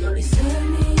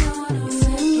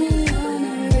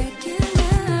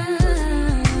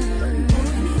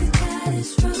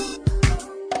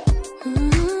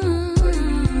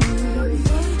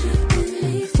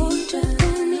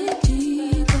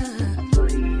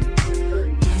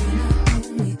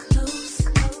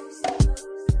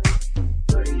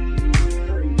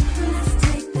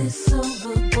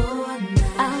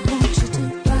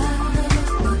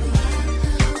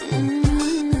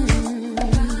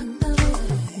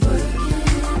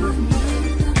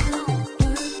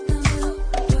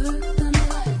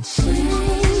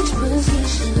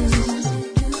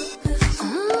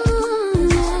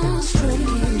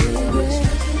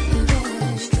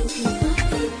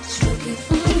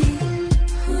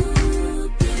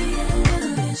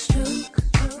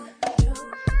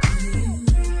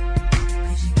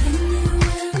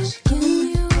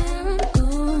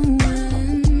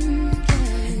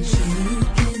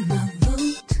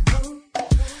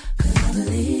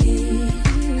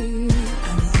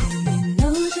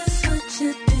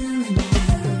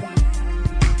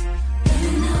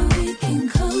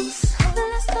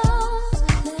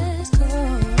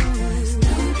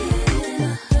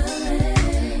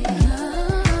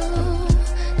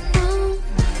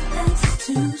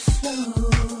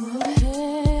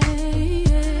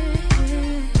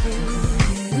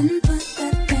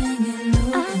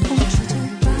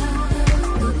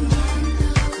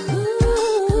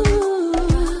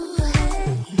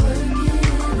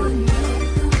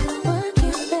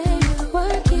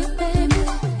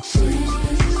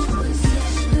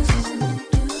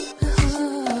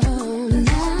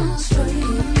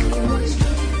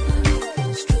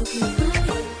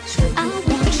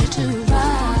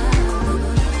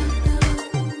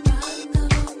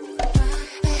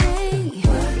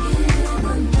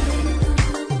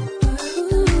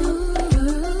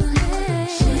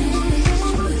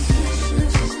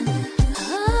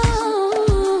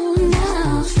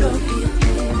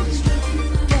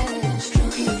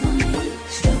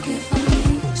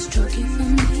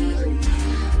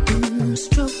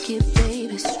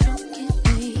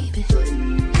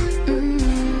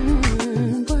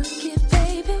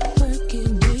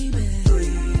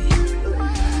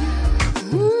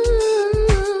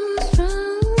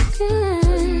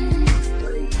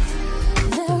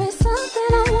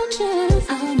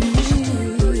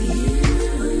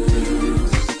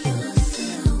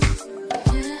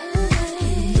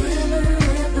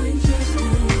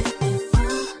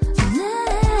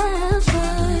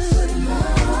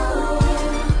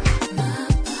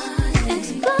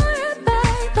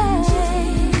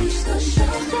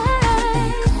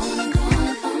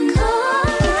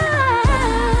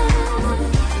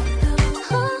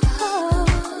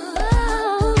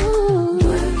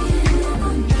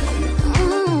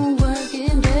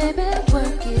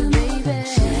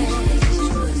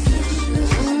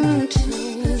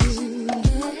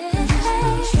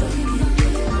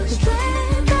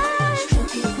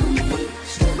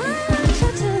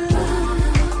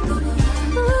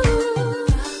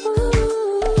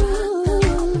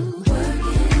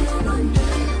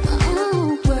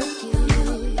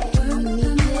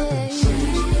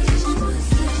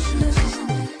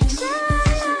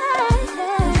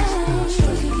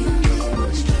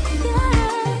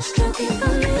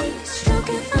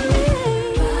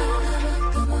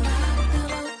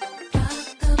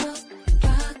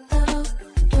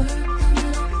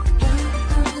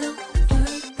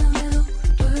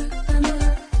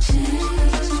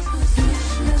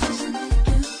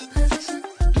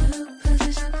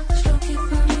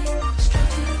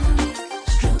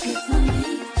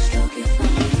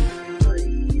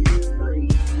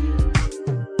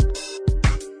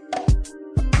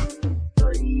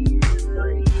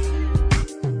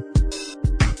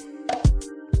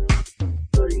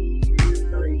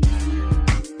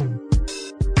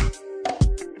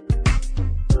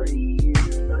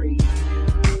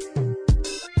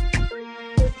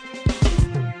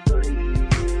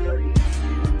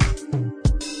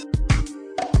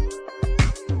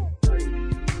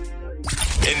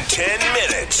 10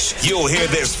 minutes, you'll hear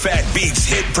this Fat Beats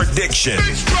hit prediction.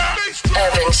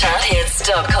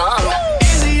 UrbanChartHits.com.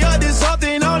 Is he up to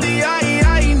something only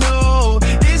I know?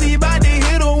 Is he about to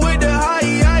hit him with the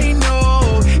I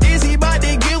know? Is he about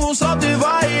to give him something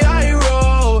I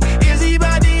roll? Is he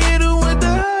about to hit him with the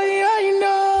I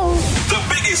know? The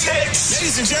biggest hits.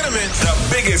 Ladies and gentlemen, the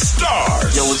biggest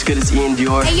stars. Yo, what's good? It's Ian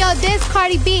Dior. Hey, yo, this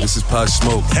Cardi B. This is Pug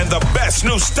Smoke. And the best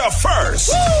new stuff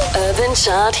first.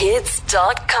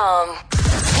 UrbanChartHits.com.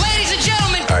 Ladies and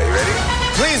gentlemen. Are you ready?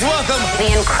 Please welcome the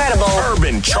incredible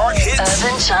Urban Chart Hits.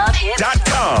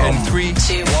 UrbanChartHits.com. And 3,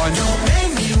 2, 1.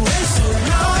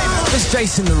 It's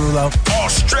Jason Derulo.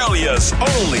 Australia's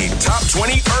only top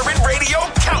 20 urban radio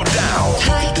countdown.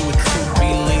 Do it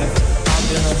creepily. I'm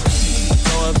gonna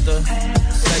throw up the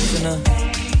sex in her.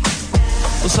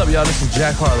 What's up, y'all? This is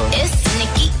Jack Harlow. It's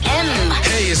Nicki M.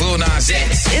 Hey, it's Lil Nas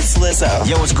X. It's Lizzo.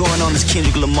 Yo, what's going on? It's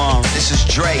Kendrick Lamar. This is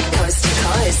Drake. Coast to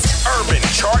coast.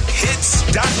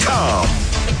 UrbanChartHits.com.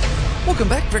 Welcome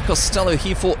back, Brett Costello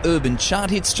here for Urban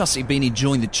Chart Hits. Trust you've been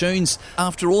enjoying the tunes.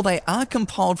 After all, they are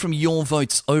compiled from your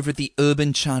votes over at the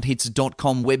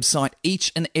UrbanChartHits.com website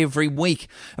each and every week.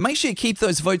 And make sure you keep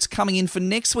those votes coming in for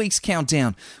next week's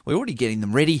countdown. We're already getting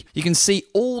them ready. You can see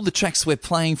all the tracks we're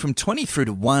playing from 20 through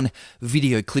to 1.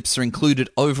 Video clips are included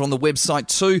over on the website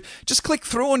too. Just click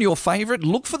through on your favourite,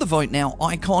 look for the Vote Now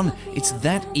icon. It's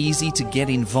that easy to get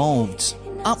involved.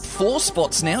 Up 4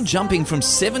 spots now, jumping from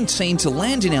 17 to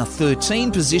land in our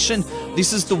 13 position.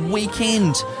 This is The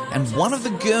Weeknd and one of the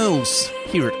girls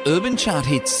here at Urban Chart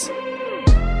Hits.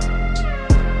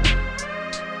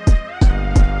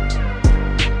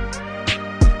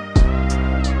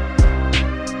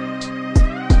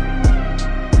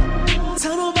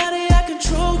 Tell nobody I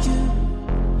control you.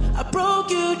 I broke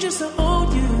you just to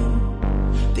own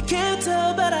you. They can't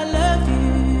tell that I love you.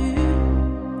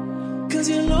 Cause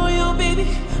you're loyal, baby.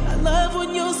 I love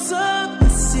when you're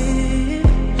submissive. You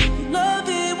love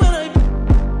it when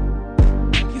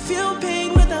you feel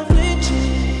pain without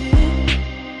flinching.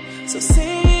 So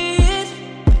say it.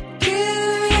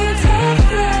 Give me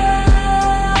love.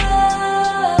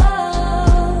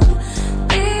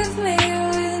 Leave me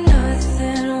with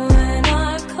nothing when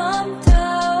I come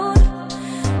down.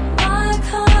 My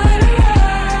kind of love.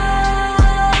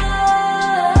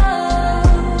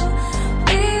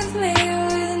 Leave me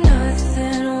with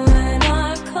nothing when I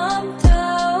come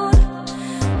down.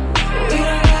 We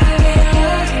don't gotta be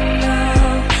alone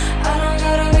now. I don't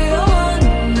gotta be the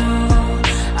one, no.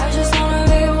 I just wanna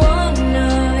be one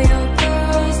of your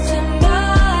girls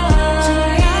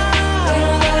tonight. We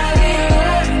don't gotta be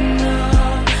alone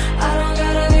now. I don't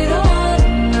gotta be the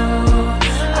one, no.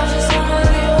 I just wanna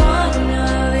be one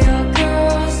of your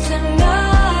girls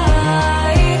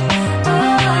tonight.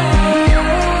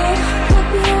 Put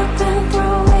me up and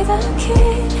throw away the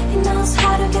key. He knows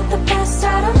how to get the best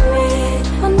out of me.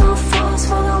 But no faults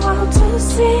for the world to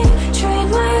see. Trade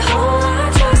my whole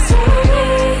life just for me.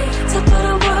 Top of the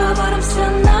world, but I'm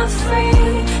still not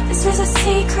free. This is a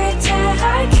secret that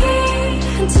I keep.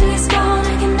 Until it's gone,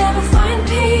 I can never find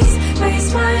peace.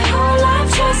 Raise my whole life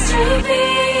just to be.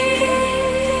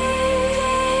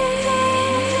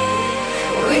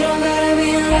 We don't gotta be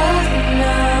in love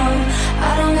now. I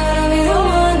don't gotta be the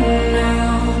one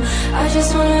now. I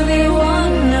just wanna be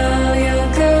one of your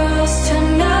girls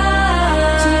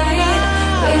tonight.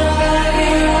 We don't gotta be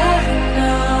in love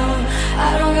now. I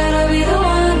don't gotta be the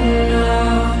one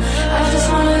now. I just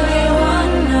wanna be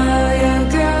one of your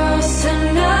girls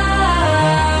tonight.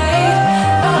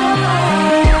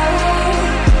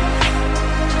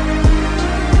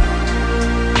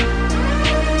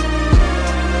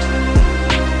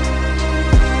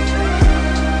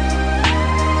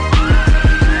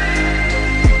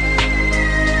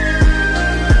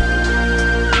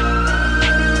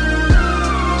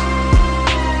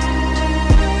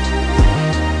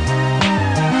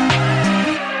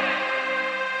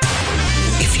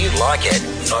 If you like it,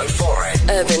 vote for it.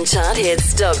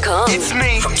 UrbanChartHits.com. It's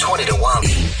me. From 20 to 1.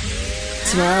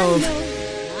 12.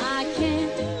 I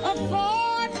can't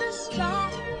afford to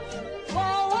stop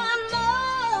for one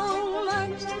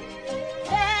moment.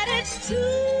 That it's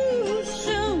too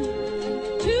soon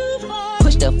to fall.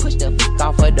 Push the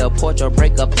off of the porch or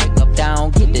break up down.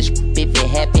 Get this if it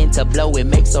happen to blow, it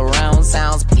makes a round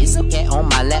sounds. Piece of cat on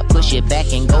my lap, push it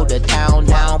back and go to town.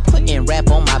 Down, putting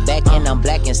rap on my back and I'm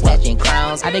black and snatching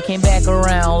crowns. I they came back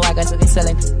around like I said they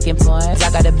selling influence. I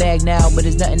got a bag now, but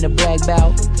it's nothing to brag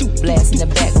about. Blast in the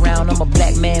background, I'm a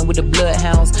black man with the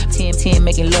bloodhounds. 10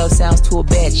 making love sounds to a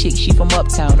bad chick. She from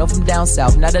uptown, no from down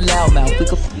south, not a loudmouth. We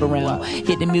could f around.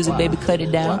 Hit the music, baby, cut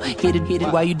it down. Hit it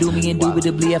while you do me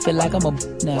indubitably. I feel like I'm a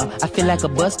now. I feel like a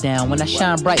bust down. When I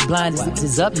shine bright, blind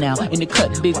is up now. In the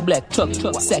cut, big black truck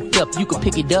sacked up. You can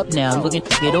pick it up now. Looking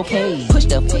it okay. Push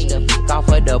the off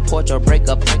of the porch or break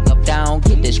up down.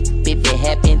 Get this if it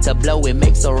happen to blow, it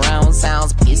makes a round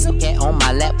sounds. Piece of cat on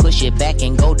my lap, push it back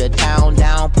and go to town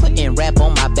down. Putting rap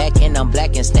on my back and I'm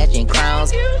black and snatching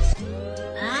crowns.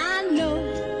 I know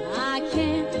I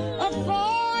can't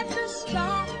afford to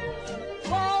stop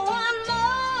for one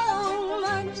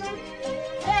moment.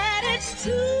 That it's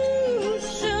too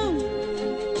soon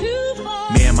to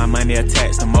fall. Me and my money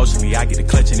attached emotionally. I get the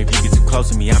clutch, and if you get too close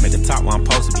to me, I'm at the top where I'm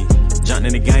supposed to be.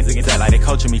 Jumping in the games against that like they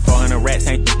coaching me. 400 rats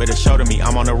ain't but a show to me.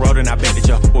 I'm on the road and I bet that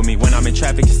you're with me. When I'm in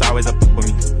traffic, it's always up with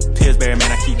me. Pillsbury,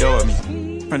 man, I keep door with me.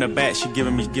 From the back, she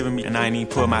giving me, and I ain't even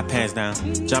pull my pants down.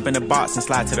 Jump in the box and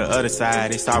slide to the other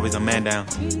side. It's always a man down.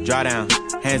 Draw down,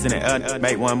 hands in the air,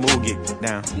 make one move, get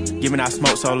down. Giving out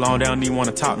smoke so long, they don't even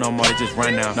wanna talk no more. They just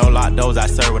run down. No lock doors, I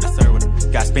serve with her.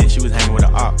 Got spent, she was hanging with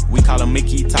a op. We call him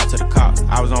Mickey, talk to the cops.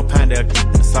 I was on Pinedale,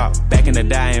 assault. Back in the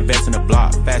day, I invest in the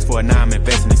block. Fast forward now, I'm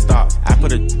investing in stocks. I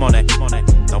put a on that.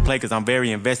 Don't play, cause I'm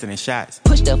very invested in shots.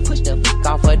 Push the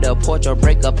off of the porch or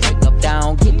break up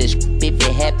down. Get this if it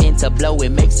happen to blow, it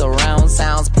makes a round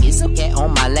sounds. Piece of cat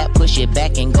on my lap, push it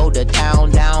back and go to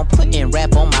town down. Putting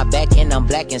rap on my back and I'm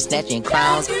black and snatching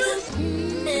crowns.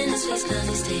 In his face cause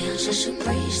he stay on just a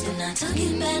breeze. Then I took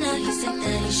it back, now he said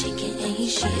that he's shaking and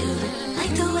he's shivering.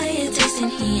 Like the way it tastes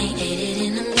and he ain't ate it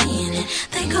in a minute.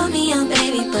 They call me young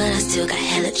baby, but I still got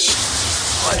hella shit.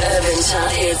 On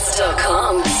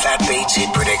UrbanChartHits.com. Fat Beats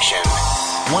Hit Prediction.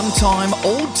 One-time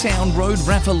Old Town Road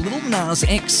rapper Lil Nas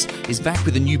X is back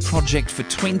with a new project for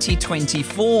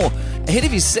 2024. Ahead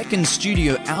of his second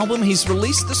studio album, he's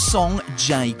released the song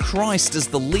J. Christ as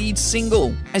the lead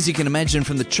single. As you can imagine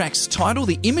from the track's title,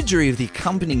 the imagery of the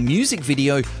accompanying music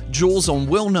video draws on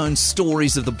well-known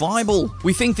stories of the Bible.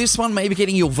 We think this one may be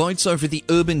getting your votes over the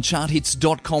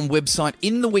UrbanChartHits.com website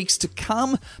in the weeks to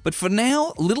come. But for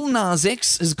now, Lil Nas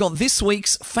X has got this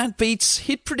week's Fat Beats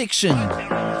Hit Prediction.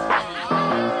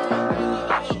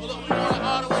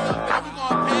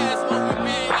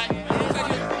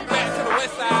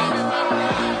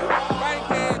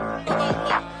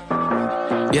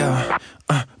 Yeah,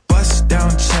 bust down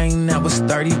chain, that was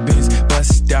 30 bins.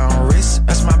 Bust down wrist,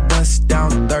 that's my bust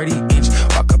down 30 inch.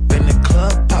 Walk up in the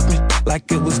club, pop me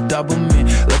like it was double mint.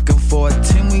 Looking for a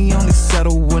 10, we only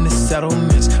settle when it's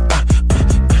settlements.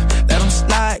 Let them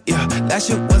slide, yeah, that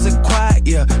shit wasn't quiet,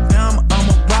 yeah. Now I'm on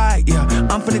a ride, yeah,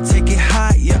 I'm finna take it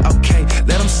high, yeah, okay.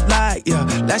 Let them slide, yeah,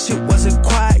 that shit wasn't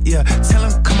quiet, yeah. Tell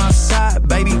them come outside,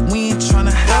 baby, we ain't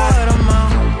tryna hide.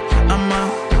 I'm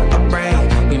out, I break.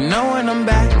 You know when I'm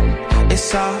back,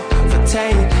 it's all for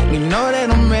tape. You know that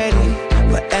I'm ready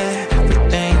for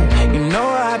everything. You know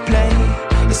how I play,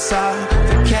 it's all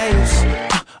for chaos.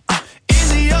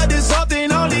 Is he up to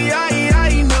something only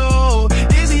I know?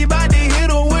 Is he about to hit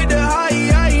him with the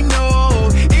I know?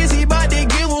 Is he about to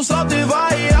give him something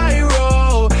I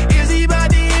roll? Is he about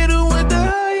to hit him with the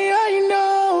I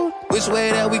know? Which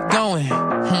way that we going?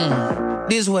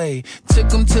 This way.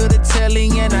 Took him to the telly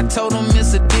and I told him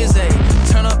it's a dizzy.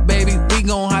 Turn up, baby, we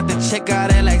gon' have to check out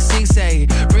that like 6A.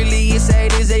 Really, it's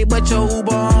 8 but your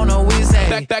Uber on a Wednesday.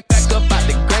 Back up out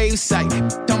the gravesite.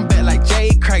 Come back like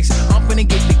J. Christ. I'm finna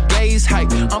get the glaze hype.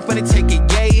 I'm finna take it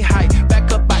yay hype. Back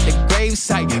up out the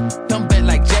gravesite. Come back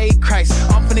like J. Christ.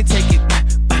 I'm finna take it.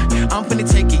 I'm finna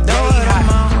take it yay hype.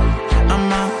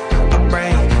 I'm out, I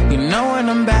break. You know when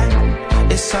I'm back,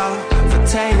 it's all for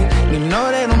tape. You know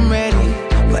that I'm ready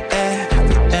for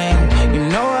everything. You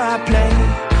know how I play.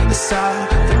 It's all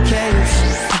for chaos.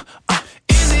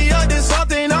 Is he up to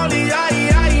something only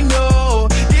I know?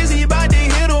 Is he about to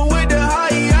hit him with the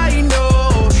I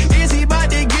know? Is he about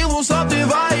to give him something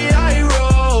I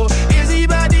roll? Is he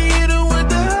about to hit him with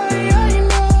the I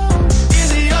know?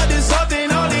 Is he up to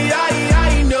something only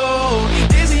I know?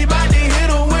 Is he about to hit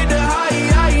him with the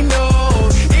I know?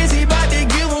 Is he about to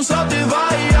give him something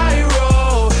I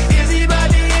roll? Is he about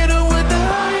to hit him with the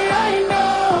I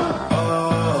know? Oh,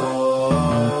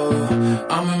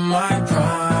 I'm in my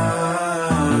prime.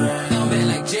 I'm been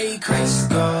like J. Christ.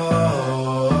 Go,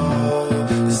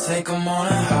 let's take him on a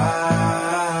high.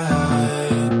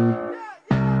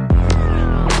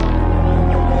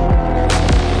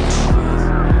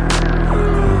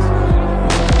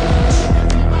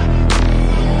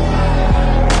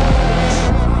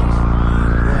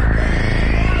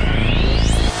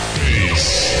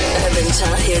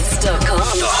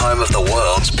 UrbanChartHits.com. The home of the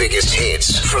world's biggest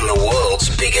hits from the world's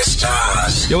biggest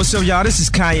stars. Yo, what's up, y'all? This is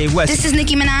Kanye West. This is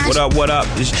Nicki Minaj. What up?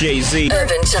 It's Jay-Z.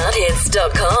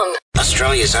 UrbanChartHits.com.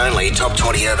 Australia's only top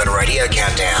 20 urban radio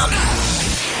countdown.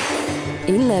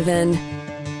 11.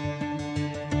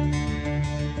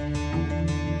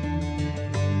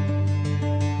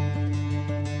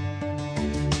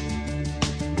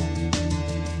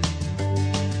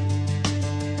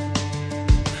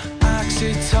 to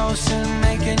toast and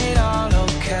making it all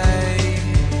okay.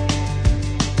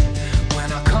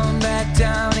 When I come back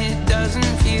down, it doesn't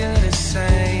feel the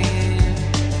same.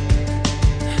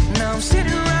 Now I'm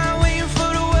sitting around waiting for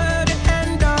the world to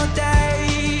end all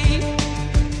day.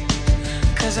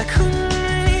 'Cause I couldn't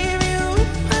leave you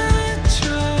if I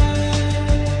tried.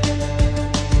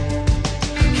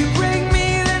 You break me,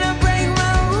 then I break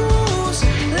my rules.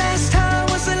 Last time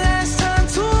was the last time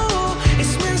too.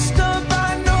 It's messed up,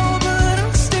 I know, but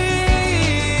I'm still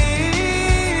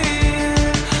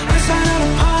outside of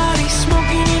the party,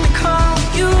 smoking in the car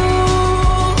with you.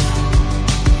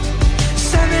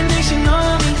 7 Nation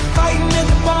Army, fighting at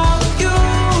the bar with you.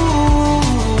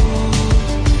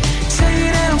 Say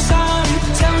that I'm sorry,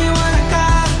 tell me what I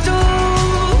gotta do.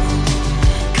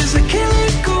 'Cause I can't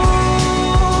let go.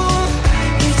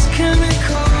 It's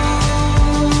chemical.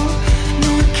 No,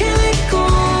 I can't let go.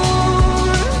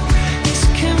 It's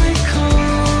chemical.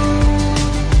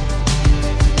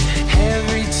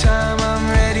 Every time I'm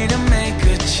ready to make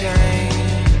a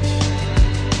change,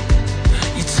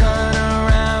 you turn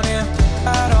around and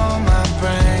out all my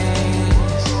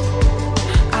brains.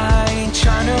 I ain't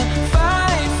trying to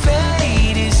fight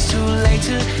fate, it's too late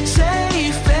to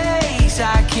save face. I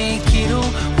can't get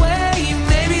away,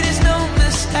 maybe there's no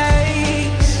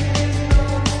mistakes.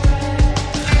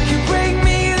 You break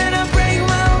me, then I break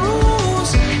my rules.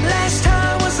 Last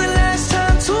time was the last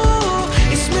time too.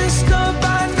 It's messed up,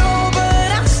 I know, but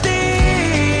I'm still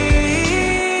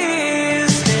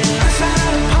outside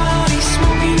of the party,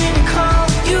 smoking in the car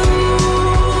with you.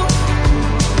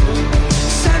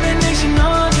 7 Nation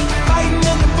Army, fighting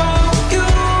at the bar with you.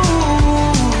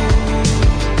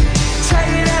 Tell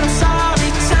me that I'm sorry,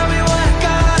 tell me what I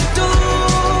gotta do.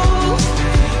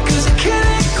 'Cause I can't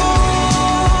let go.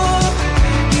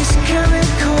 It's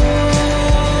chemical.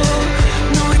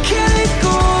 No, I can't let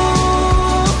go.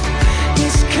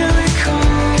 It's chemical.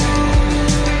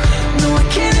 No, I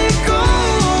can't let go.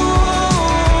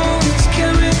 It's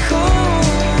chemical.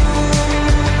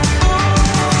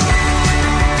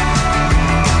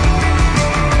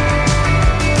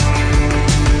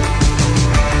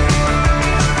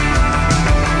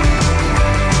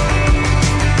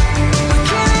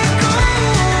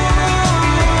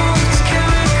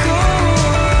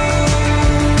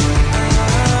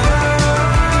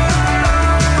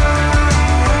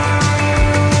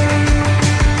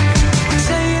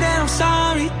 Say that I'm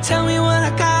sorry, tell me what I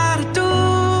gotta do.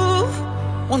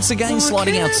 Once again,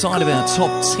 sliding outside of our top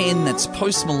 10, that's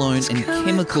Post Malone and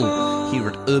Chemical here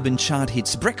at Urban Chart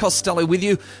Hits. Brett Costello with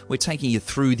you. We're taking you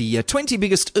through the 20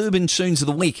 biggest urban tunes of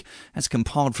the week as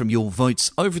compiled from your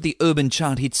votes over the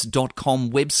urbancharthits.com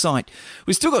website.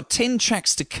 We've still got 10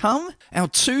 tracks to come. Our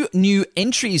 2 new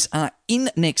entries are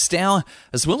in next hour,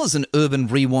 as well as an Urban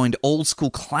Rewind old school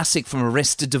classic from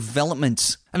Arrested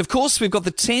Development. And of course, we've got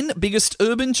the 10 biggest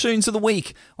urban tunes of the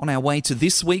week on our way to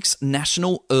this week's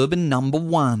National Urban Number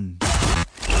 1.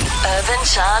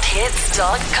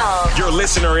 UrbanChartHits.com. Your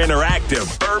listener interactive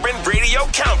Urban Radio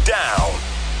Countdown.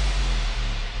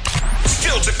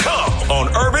 Still to come on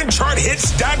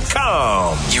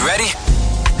UrbanChartHits.com. You ready?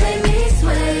 Make me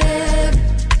sweat,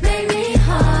 make me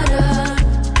harder,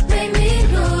 make me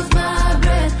lose my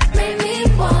breath, make me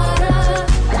water.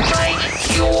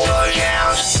 Make your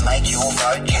count. Make your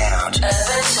vote count.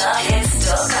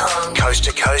 UrbanChartHits.com. Coast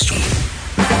to coast.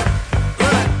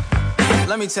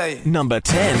 Let me tell you. Number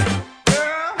 10.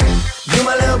 You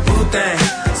my little boo thing,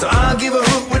 so I'll give a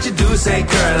hoot what you do. Say,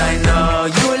 girl, I know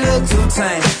you a little too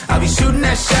tame. I'll be shooting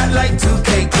that shot like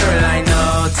 2K, girl, I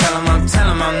know. Tell 'em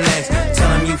I'm next.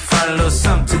 Tell 'em you find a little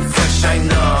something too fresh, I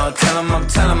know. Tell 'em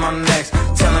I'm next.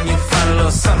 Tell 'em you find a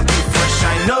little something too fresh,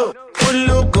 I know. Put a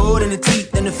little gold in the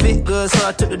teeth and the fit good, so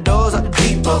I took the doors out the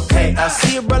deep, okay. I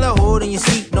see a brother holding your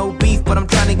seat, no beef, but I'm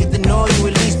trying to get to know you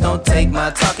at least. Don't take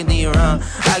my talking to your own.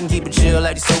 I can keep it chill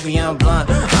like the Soviet blunt.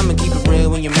 I'ma keep it real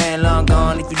when your man long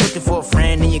gone. If you're looking for a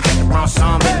friend, then you got the wrong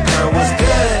song. Baby girl, what's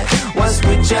good? What's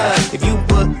with ya? If you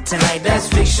book tonight, that's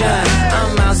fiction.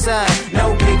 I'm outside,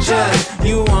 no pictures.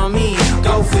 You want me?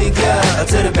 Go figure.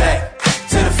 To the back,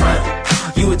 to the front.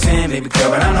 You a 10, baby girl,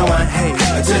 but I'm the one. Hey,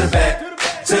 to the back,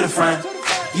 to the front.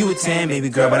 You a 10, baby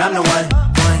girl, but I'm the one.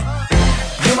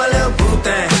 You my little boo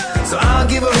thing, so I'll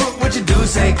give a hoot what you do.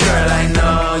 Say, girl, I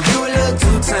know you a little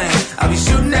too tame. I'll be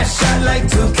shooting that shot like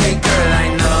 2K, girl, I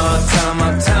know. Tell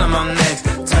 'em I'm next.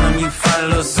 Tell 'em you find a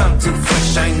little something too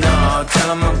fresh, I know.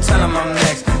 Tell 'em I'm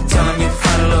next. Tell 'em you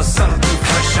find a little something too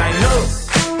fresh, I know.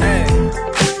 Hey,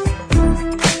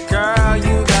 girl,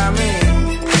 you got me.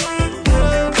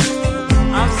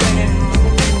 I'm singing.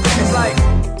 It's like,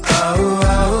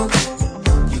 oh,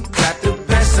 you got the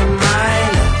best of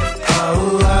mine.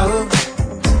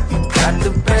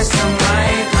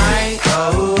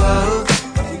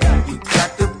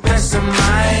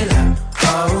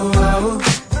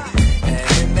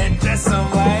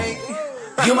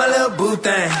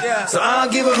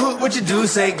 what you do,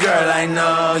 say, girl, I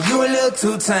know you a little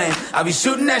too tame. I be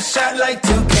shooting that shot like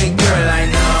 2K, girl, I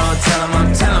know.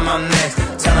 Tell him I'm next.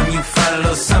 Tell him you find a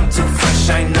little something too fresh,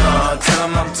 I know. Tell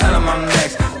him I'm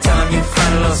next. Tell him you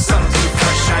find a little something too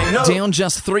fresh, I know. Down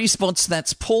just 3 spots,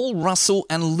 that's Paul Russell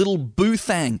and Lil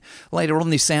Boothang. Later on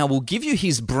this hour, we'll give you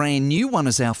his brand new one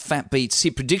as our Fat Beats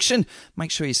hit prediction. Make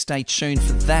sure you stay tuned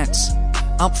for that.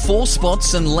 Up 4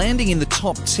 spots and landing in the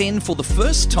top 10 for the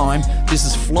first time, this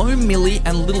is Flo Milli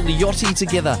and Lil Yachty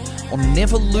together on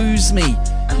Never Lose Me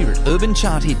here at Urban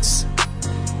Chart Hits.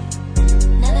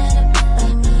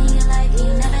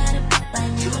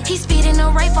 He's speeding no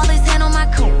rape, all his hand on my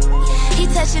coat. He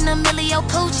touching a millio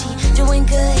poochie, doing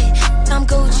good. I'm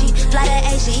Gucci, fly to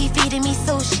Asia, he feeding me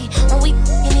sushi. When we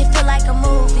and it feel like a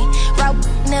movie. Rob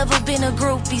never been a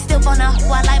groupie, still on a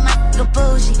I like my nigga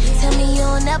bougie. Tell me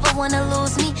you'll never wanna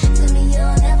lose me. Tell me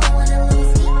you'll never wanna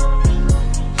lose me.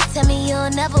 Tell me you'll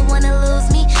never wanna lose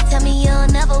me. Tell me you'll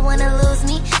never wanna lose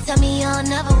me. Tell me you'll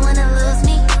never wanna lose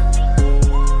me.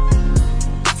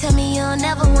 Tell me you'll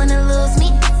never wanna lose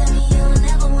me. Tell me you'll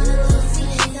never wanna lose me.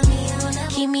 Tell me you'll never.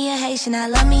 Keep me a Haitian, I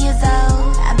love me as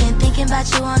old. I've been thinking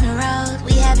about you on the road.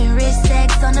 We having rich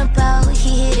sex on the boat.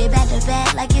 He hit it back to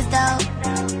back like it's dope.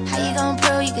 How you gon'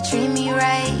 prove you could treat me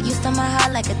right? You stole my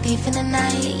heart like a thief in the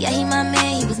night. Yeah, he my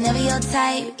man, he was never your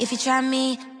type. If you try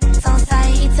me, it's on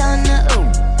sight. He telling the ooh,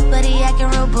 but he acting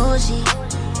real bougie.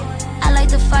 I like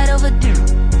to fight over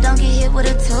don't get hit with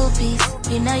a 2-piece.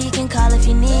 You know you can call if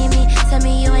you need me. Tell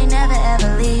me you ain't never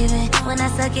ever leaving. When I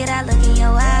suck it, I look in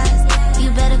your eyes. You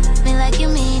better f me like you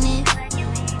mean it.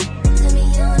 Tell me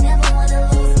you'll never wanna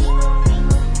lose me.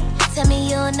 Tell me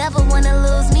you'll never wanna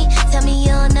lose me. Tell me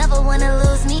you'll never wanna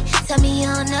lose me. Tell me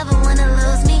you'll never wanna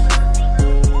lose me.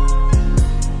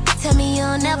 Tell me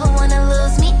you'll never wanna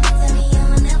lose me. Tell me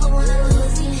you'll never wanna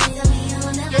lose me. Tell me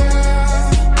you'll never wanna lose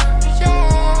me.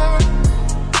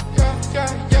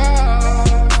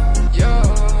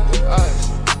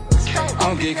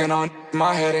 I'm geeking on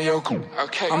my head and your cool.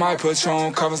 I might put you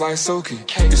on covers like Suki.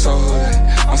 You so hood,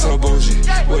 I'm so bougie.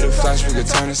 With a flash, we could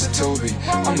turn this to Tubi.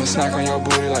 I'ma snack on your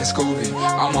booty like Scooby.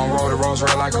 I'm on roll the rolls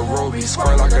right like a Ruby.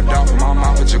 Squirt like a dolphin, my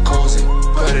mouth a jacuzzi.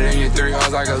 Put it in your 3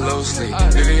 hoes like a loose leaf.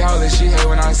 Vivi Holly, she hate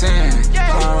when I sing.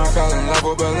 I fell in love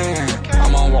with Berlin.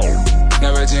 I'm on roll.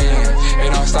 Never 10,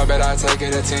 it don't stop it, I take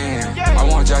it to 10. I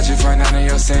won't judge you for none of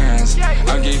your sins.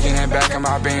 I'm geeking it back in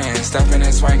my band, stepping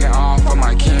and swinging off for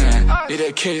my kin. Need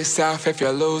to kill yourself if you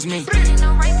lose me.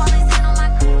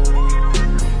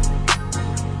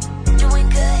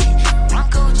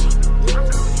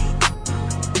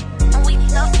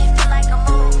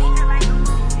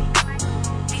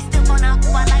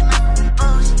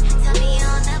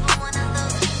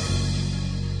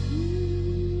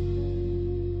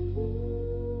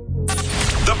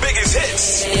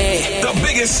 The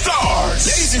biggest stars.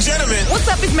 Ladies and gentlemen. What's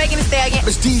up? It's Megan Thee Stallion.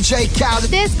 It's DJ Khaled.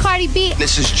 This Cardi B.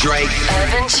 This is Drake.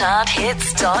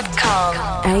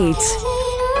 UrbanChartHits.com. 8.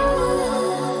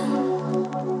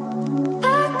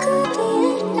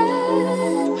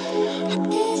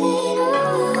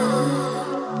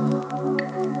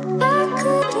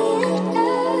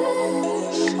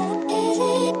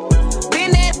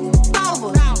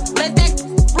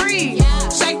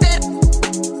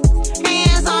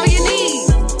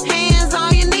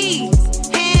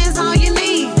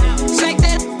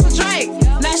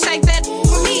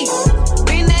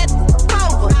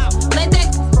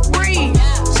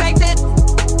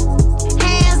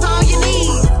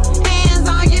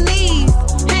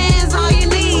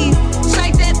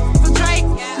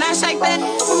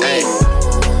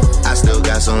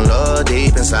 Some love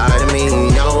deep inside of me,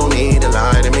 no need to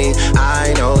lie to me.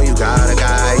 I know you got a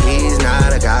guy, he's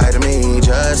not a guy to me.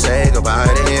 Just say goodbye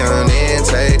to him, then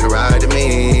take a ride to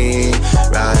me.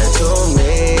 Ride to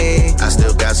me. I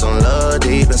still got some love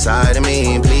deep inside of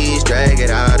me. Please drag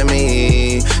it out of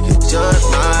me. You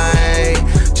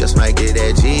just might get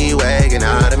that G-Wagon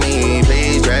out of me.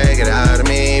 Please drag it out of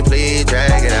me, please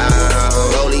drag it out.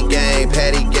 Rolly gang,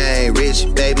 patty gang, rich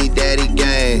baby daddy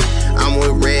gang. I'm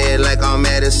with Red like I'm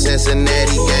at a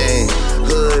Cincinnati game.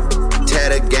 Hood,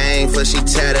 tatter gang, for she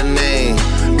tatter name.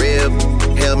 Real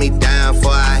held me down for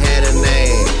I had a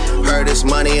name. Heard this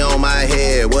money on my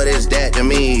head, what is that to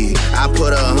me? I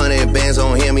put 100 bands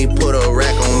on him, he put a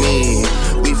rack on me.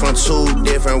 We from 2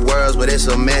 different worlds, but it's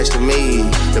a match to me.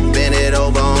 To bend it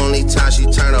over, only time she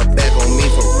turn her back on me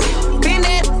for real. Bend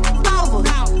it over,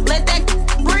 let that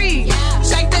breathe.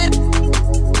 Shake that,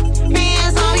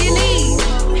 hands on your knees.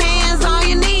 Hands on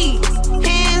your knees,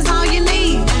 hands on your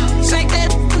knees. Shake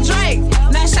that for Drake,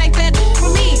 now shake that for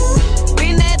me.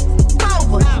 Bend that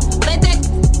over, let that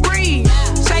breathe.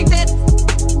 Shake that,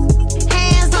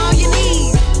 hands on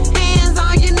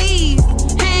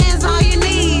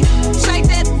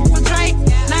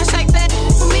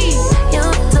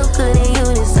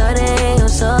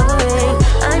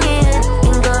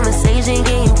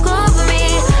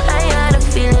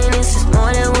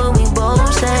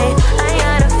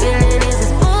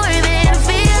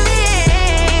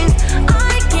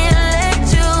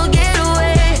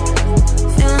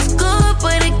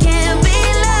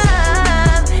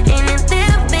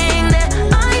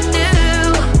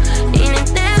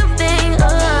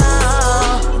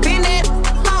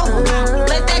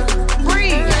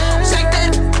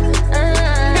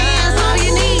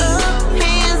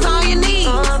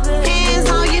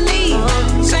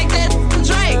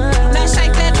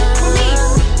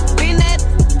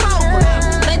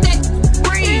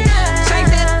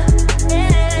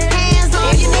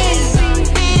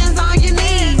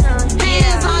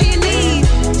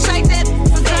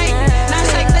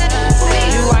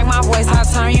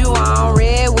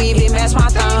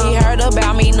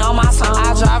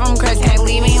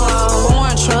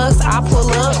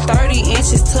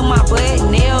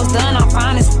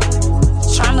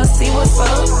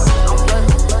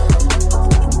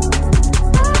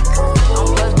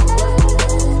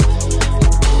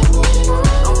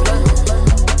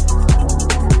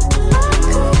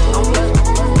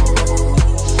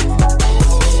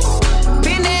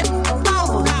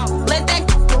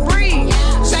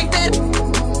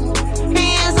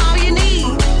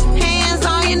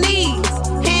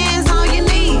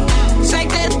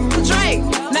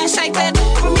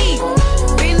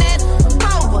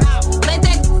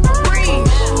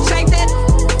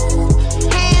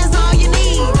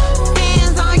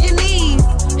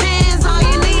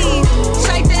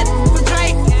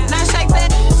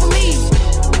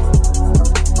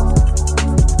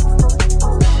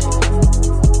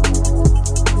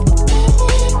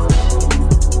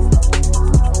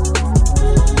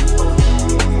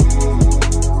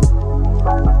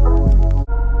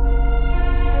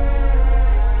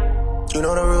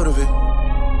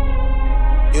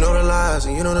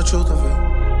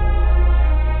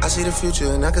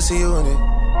future and I can see you in it.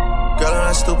 Girl, I'm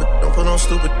not stupid, don't put no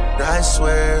stupid, I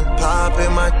swear. Pop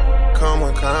in my come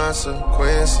with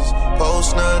consequences.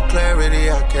 Post-nut clarity,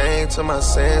 I came to my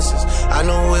senses. I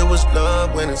knew it was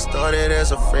love when it started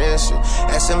as a friendship.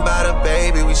 Asking about a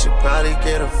baby, we should probably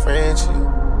get a friendship.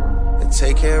 And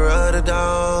take care of the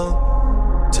dog,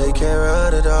 take care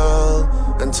of the dog,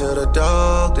 until the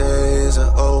dog days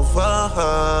are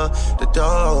over. The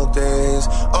dog days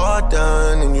are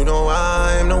done, and you know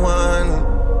I'm the one.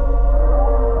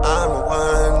 I'm the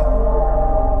one.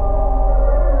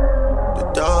 The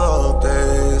dog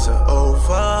days are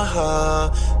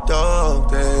over. Dog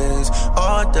days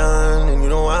are done, and you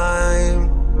know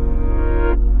I'm.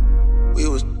 We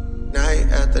was night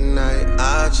after night.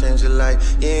 I changed your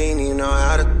life. You ain't even know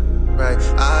how to right.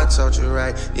 I taught you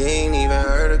right. You ain't even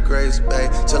heard of Grace Bay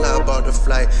till I bought the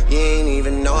flight. You ain't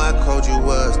even know how cold you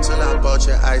was till I bought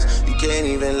your ice. You can't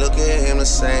even look at him the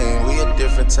same. We a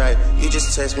different type. You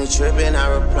just text me tripping, I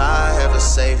reply, have a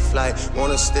safe flight.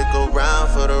 Wanna stick around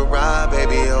for the ride,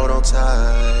 baby, hold on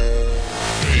tight.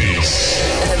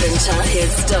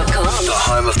 UrbanChartHits.com. The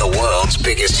home of the world's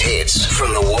biggest hits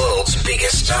from the world's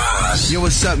biggest stars. Yo,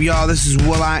 what's up, y'all? This is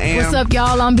Will.i.am. What's up,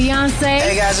 y'all? I'm Beyonce.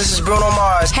 Hey, guys, this is Bruno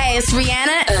Mars. Hey, it's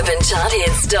Rihanna.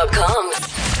 UrbanChartHits.com.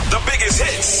 The biggest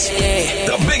hits. Yeah.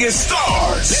 The biggest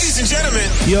stars. Ladies and gentlemen.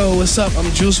 Yo, what's up? I'm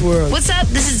Juice WRLD. What's up?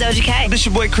 This is Doja Cat. This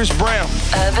your boy Chris Brown.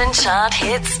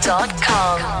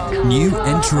 UrbanChartHits.com. New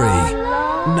entry.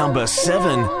 Number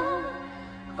 7.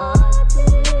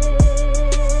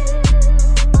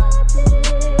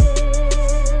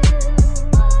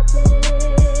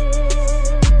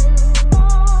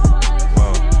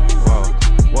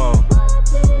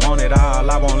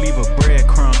 I won't leave a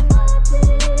breadcrumb.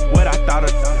 What I thought I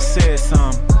said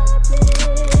some.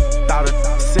 Thought I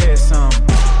said some.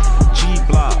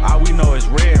 G-Block, all we know is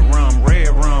red rum, red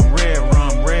rum, red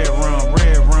rum, red rum,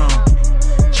 red rum.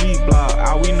 G-Block,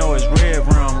 all we know is red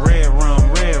rum, red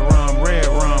rum, red rum, red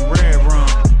rum, red rum.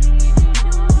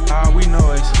 All we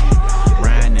know is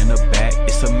riding in the back,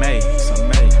 it's a May, it's a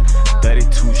May.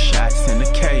 32 shots in the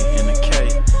K, in the K.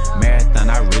 Marathon,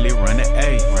 I really run the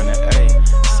A, run the A.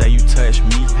 Say you touch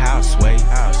me, I'll sway,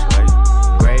 I'll sway.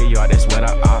 Graveyard, that's what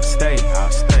I'll stay,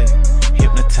 I'll stay.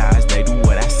 Hypnotized, they do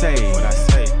what I say, what I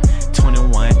say.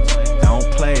 21, don't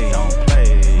play, don't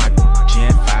play. My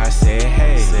Gen 5 said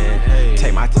hey,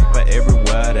 take my tipper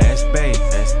everywhere, that's bae,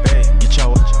 that's bae. Get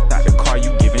your out the car,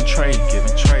 you giving trade,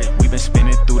 giving trade. We been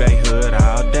spinning through they hood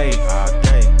all day, all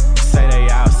day. Say they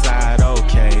outside,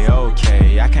 okay,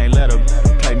 okay. I can't let her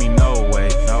play me, no way,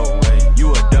 no way.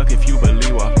 You a duck if you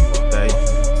believe what they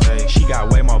say. She got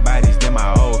way more bodies than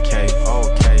my okay,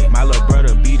 okay. My little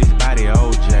brother beat his body,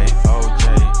 OJ,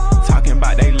 OJ. Talking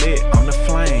about they lit on the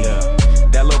flame. Yeah.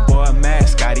 That little boy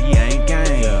mascot, he ain't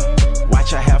game. Yeah.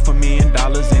 Watch a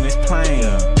 $500,000 in his plane.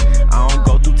 Yeah. I don't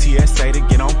go through TSA to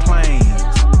get on planes.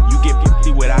 You get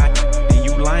 50 with I and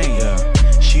you lame. Yeah.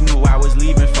 She knew I was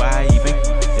leaving before I even.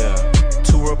 Yeah.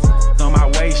 2 on my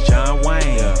waist, John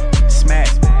Wayne. Yeah. Smack,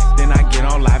 then I get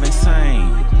on live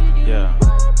insane. Yeah.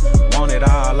 Want it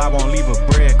all, I won't leave a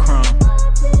breadcrumb.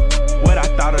 What I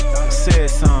thought I said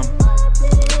some.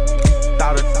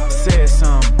 Thought I said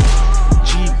some.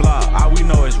 G-Block, all we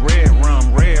know is red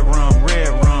rum, red rum, red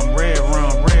rum, red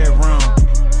rum, red rum.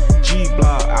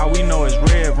 G-Block, all we know is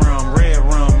red rum, red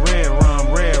rum, red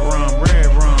rum, red rum, red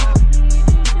rum.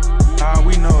 All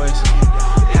we know is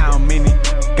how many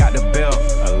got the belt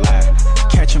alive.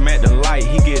 Catch him at the light,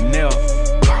 he get nailed.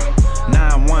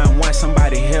 911,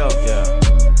 somebody help. Yeah.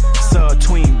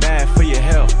 Sub-tween bad for your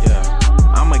health. Yeah.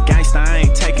 I'm a gangster, I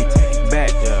ain't taking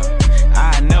back. Yeah.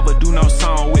 I never do no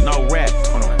song with no rap.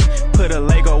 Put a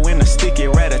Lego in a sticky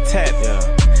rat-a-tat. Yeah.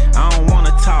 I don't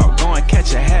wanna talk, go and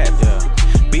catch a hat. Yeah.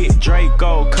 Big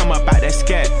Draco, come up out that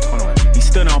scat. He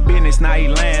stood on business, now he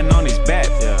laying on his back.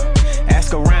 Yeah.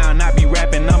 Ask around, I be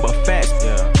rapping number facts.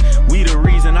 Yeah. We the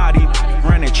reason all these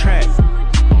running track.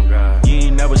 You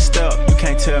ain't never stuck, you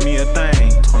can't tell me a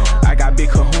thing. I got big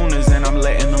kahunas and I'm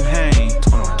letting them hang.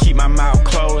 Keep my mouth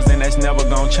closed and that's never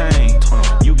gonna change.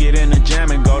 You get in the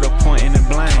jam and go to pointing and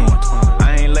blame.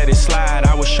 I ain't let it slide,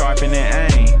 I was sharpening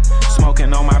aim.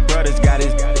 Smoking on my brothers, got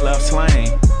his love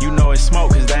slain. You know it's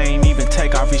smoke cause they ain't even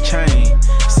take off his chain.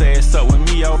 Say it's up with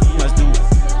me, yo, let's do.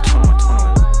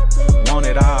 Want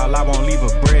it all, I won't leave a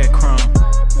breadcrumb.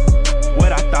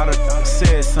 What I thought I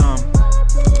said some.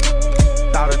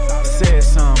 Thought I said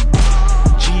some.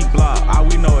 G-Block, all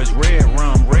we know is red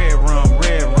rum, red rum,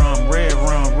 red rum, red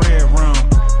rum, red rum.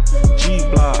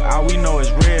 G-Block, all we know is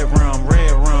red rum,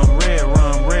 red rum, red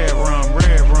rum, red rum,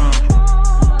 red rum.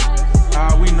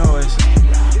 All we know is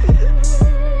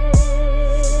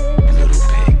Little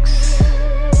Pigs.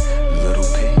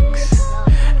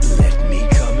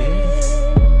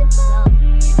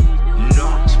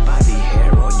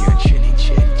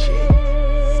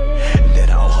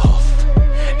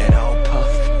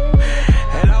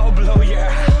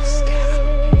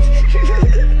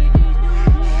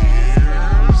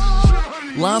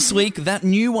 last week, that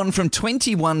new one from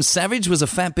 21 Savage was a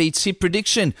Fat Beats hit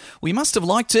prediction. We must have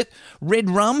liked it. Red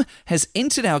Rum has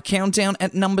entered our countdown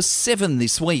at number 7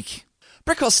 this week.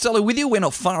 Brett Costello with you. We're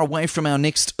not far away from our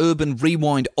next Urban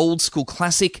Rewind old school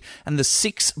classic, and the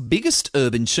 6 biggest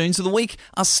urban tunes of the week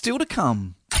are still to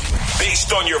come.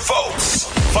 Based on your votes,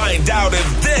 find out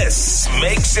if this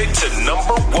makes it to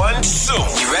number 1 soon.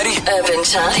 You ready?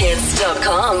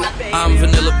 UrbanChartHits.com. I'm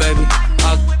vanilla, baby.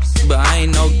 But I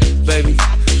ain't no baby.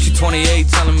 She 28,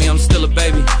 telling me I'm still a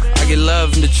baby. I get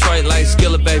love in Detroit like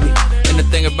Skillet, baby. And the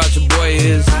thing about your boy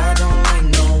is I don't like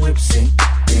no whips and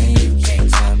you can't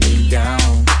tie me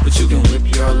down. But you can whip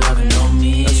your lovin' on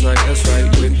me. That's right,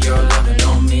 whip your lovin'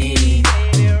 on me.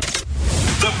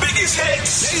 The biggest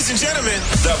hits. Ladies and gentlemen,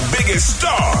 the biggest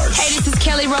stars. Hey, this is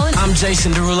Kelly Rowland. I'm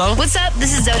Jason Derulo. What's up?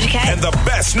 This is Doja Cat. And the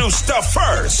best new stuff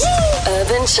first.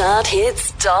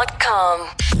 UrbanChartHits.com.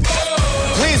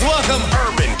 Please welcome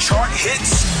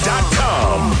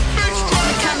UrbanChartHits.com.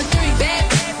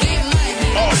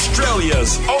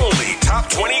 Australia's only top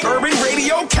 20 urban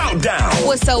radio countdown.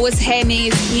 What's up? What's happening?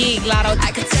 It's Big Lotto.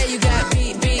 I can tell you got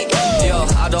beat. Yo,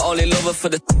 I don't only love her for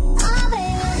the...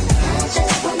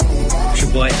 It's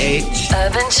your boy H.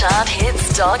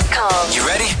 UrbanChartHits.com. You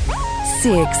ready?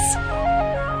 6.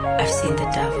 I've seen the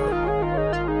devil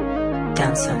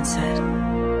down Sunset,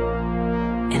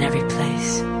 in every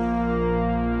place,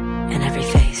 in every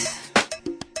face.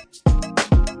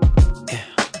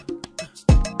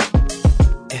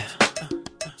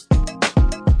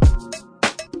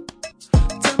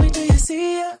 Tell me, do you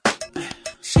see her?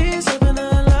 She's living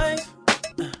her life.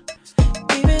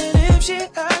 Even if she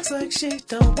acts like she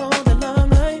don't want the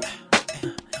limelight.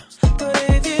 But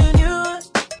if you knew her,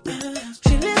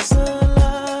 she lives a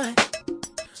lie.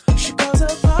 She calls her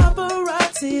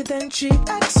paparazzi, then she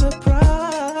acts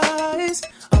surprised.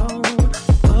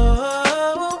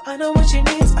 Oh, I know what she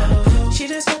needs. She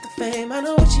just want the fame, I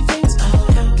know what she thinks.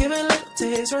 Give it little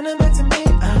taste, running back to me.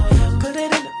 Put it in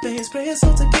the base, pray it's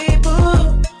all to keep.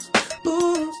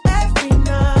 Ooh, every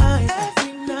night.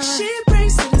 She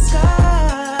breaks to the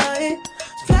sky,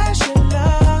 flashing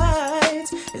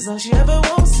lights. It's all she ever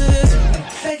wants to do.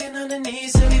 Begging on her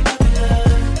knees to be popular.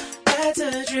 That's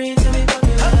a dream to be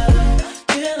popular.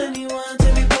 Kill anyone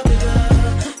to be popular.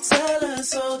 Sell her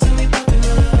soul to be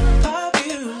popular.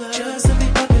 Popular, just to be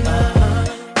popular.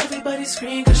 Everybody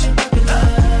scream cause she popular.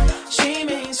 She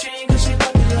mainstream cause she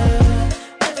popular.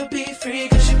 Never be free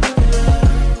cause she popular.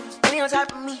 Money on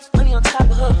top of me, money on top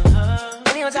of her.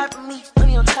 Money on top of me,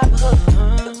 money on top of her.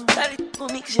 Daddy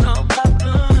with me cause you know I'm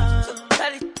popular.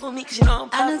 Daddy with me cause you know I'm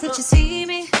popular. I know that you see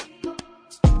me,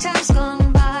 time's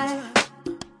gone by.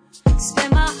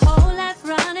 Spend my whole life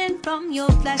running from your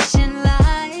flashing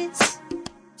lights.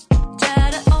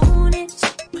 Try to own it,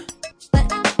 but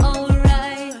I'm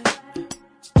alright.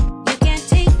 You can't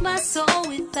take my soul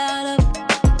without a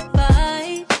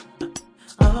fight.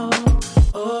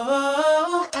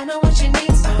 Oh, I know what she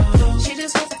needs. She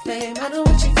just wants the fame, I know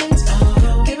what she thinks.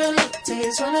 Give her a little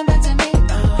taste, running back to me.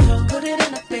 Put it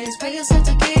in her face, pay yourself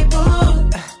to keep.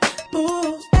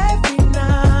 Ooh, every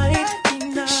night.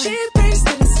 She breaks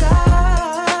to the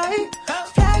sky,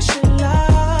 flashing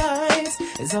lights.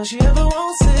 It's all she ever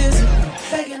wants is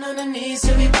begging on her knees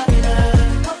to be popular.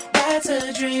 That's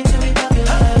a dream to be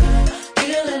popular.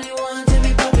 Kill anyone to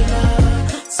be popular.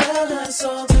 Sell her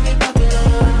soul to be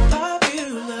popular.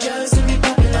 Popular, just to be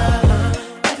popular.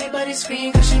 Everybody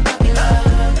scream cause she popular.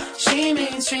 She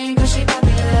mainstream cause she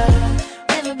popular.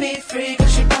 Never be free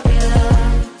cause she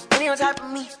popular. Money on top of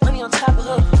me, money on top of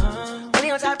her.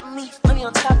 Money on top of me, money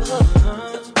on top of her.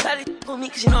 Shawty with me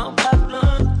cause you know I'm popular.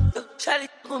 Shawty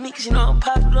with me cause you know I'm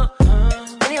popular.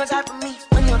 Money on top of me,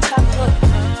 money on top of her.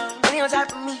 Money on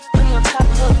top of me, money on top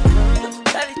of her.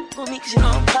 Shawty with me cause you know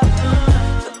I'm popular.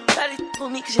 Shawty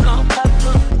with me cause you know I'm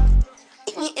popular.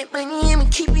 Eating money, I'm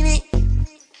keeping it.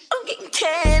 I'm getting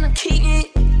cash, I'm keeping it.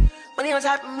 Money on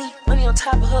top of me, money on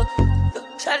top of her.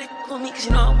 Shawty with me cause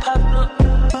you know I'm popular.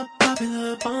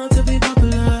 Popular, born to be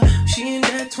popular. She ain't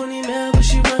got 20 mil, but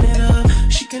she run it up.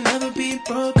 She can never be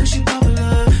broke cause she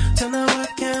popular. Turn that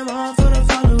webcam on for the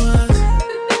followers.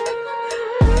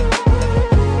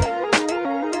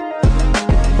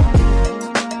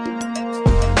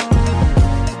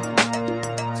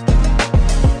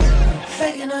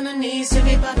 Begging on her knees to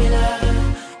be popular.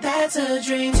 That's a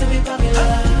dream to be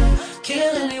popular.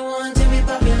 Kill anyone to be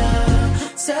popular.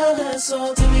 Sell her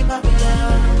soul to be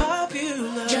popular.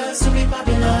 Popular, just to be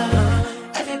popular.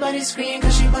 Everybody scream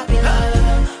cause she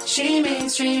popular. She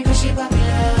mainstream cause she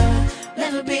popular.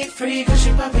 Never be free cause she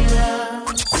popular.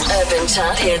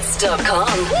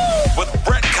 UrbanChartHits.com. With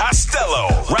Brett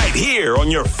Costello, right here on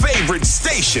your favorite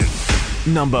station.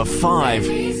 Number 5.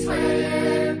 Make me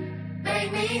sweat,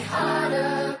 make me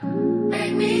harder,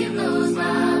 make me lose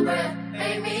my breath,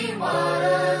 make me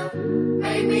water,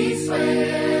 make me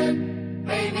sweat,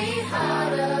 make me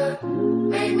harder,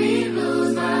 make me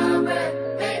lose my breath,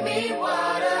 make me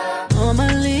water.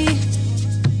 Normally,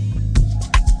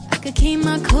 I could keep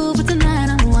my cool, but tonight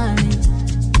I'm whining.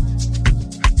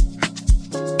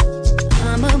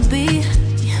 I'ma be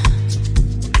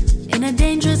in a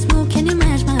dangerous mood, can you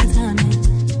match my timing?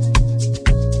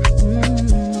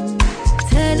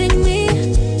 Telling me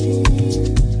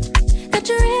that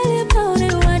you're really about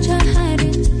it, what you're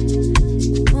hiding.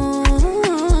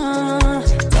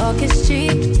 Talk is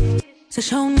cheap, so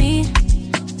show me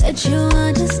that you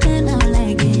understand how I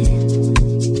like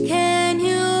it. Can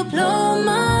you blow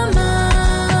my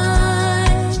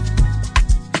mind?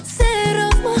 Set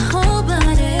off my whole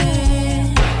body.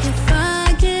 If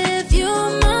I give you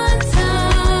my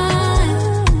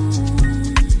time,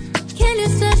 can you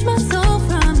snatch my soul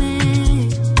from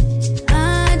it?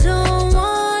 I don't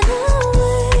wanna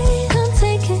wait. Come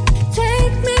take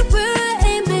me where I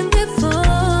ain't been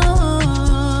before.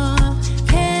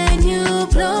 Can you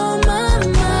blow my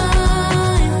mind?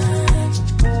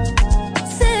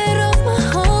 Set off my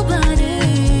whole body,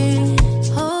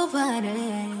 whole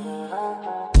body.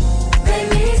 Make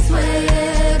me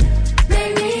sweat,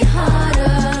 make me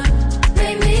harder,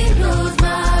 make me lose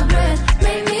my breath,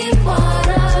 make me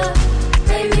water,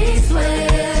 make me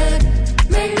sweat,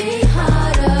 make me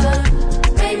harder,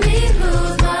 make me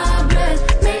lose my breath,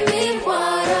 make me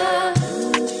water.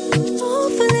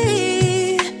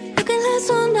 Hopefully, you can last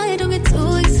all night, don't get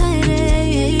too excited.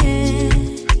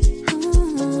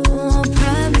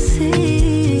 Privacy,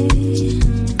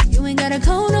 you ain't gotta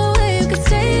go nowhere, you can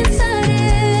stay inside it.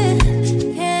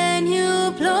 Can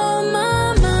you blow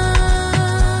my mind?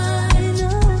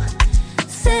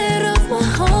 Set off my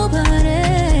whole body.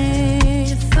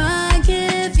 If I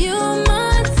give you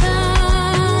my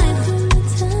time,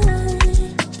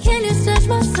 can you snatch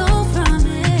my soul from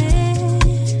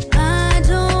it? I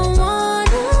don't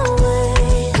wanna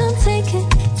wait. Come take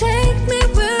me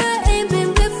where I ain't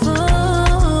been before.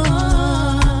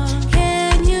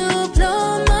 Can you blow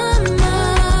my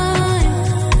mind?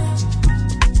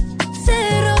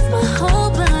 Set off my whole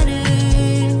body,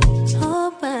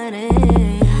 whole body.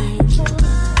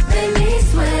 Make me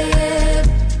sweat,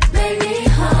 make me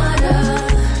harder,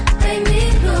 make me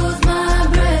lose my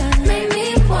breath, make me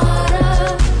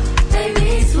water, make me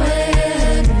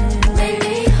sweat, make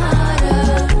me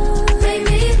harder, make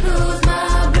me lose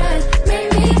my breath,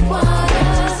 make me water,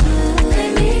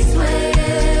 make me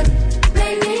sweat,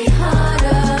 make me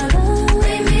harder,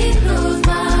 make me lose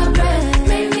my breath,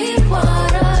 make me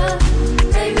water,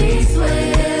 make me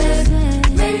sweat,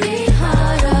 make me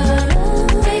harder,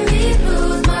 make me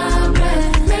lose my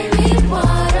breath, make me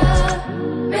water,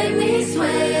 make me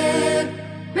sweat,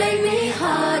 make me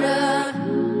harder,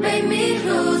 make me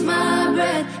lose my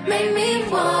breath, make me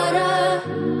water,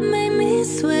 make me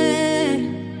sweat,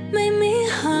 make me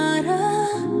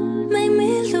harder, make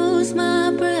me lose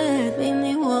my breath, make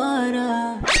me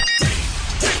water.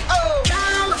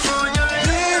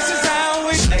 This is how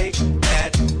we make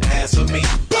that ass for me.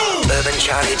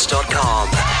 UrbanChartHits.com.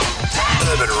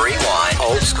 Urban Rewind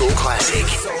Old School Classic.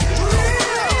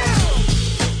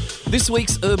 This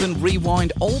week's Urban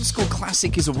Rewind Old School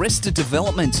Classic is Arrested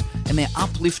Development and their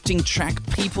uplifting track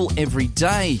People Every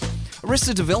Day.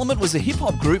 Arrested Development was a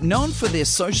hip-hop group known for their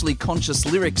socially conscious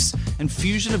lyrics and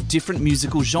fusion of different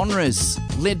musical genres.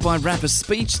 Led by rapper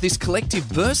Speech, this collective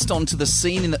burst onto the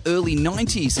scene in the early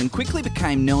 90s and quickly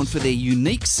became known for their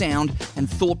unique sound and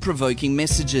thought-provoking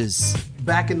messages.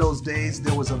 Back in those days,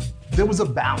 there was a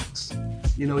balance.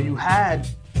 You know, you had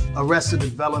Arrested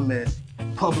Development,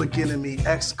 Public Enemy,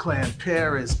 X-Clan,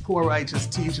 Paris, Poor Righteous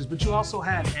Teachers, but you also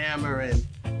had Hammer and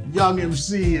Young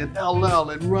MC and LL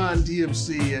and Run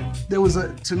DMC,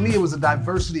 and to me, it was a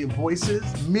diversity of voices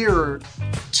mirrored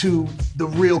to the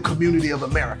real community of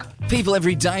America. People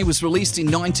Every Day was released in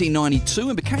 1992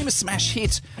 and became a smash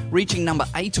hit, reaching number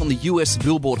 8 on the US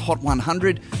Billboard Hot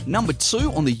 100, number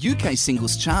 2 on the UK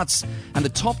singles charts, and the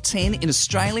top 10 in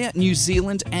Australia, New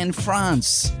Zealand and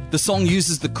France. The song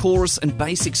uses the chorus and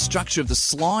basic structure of the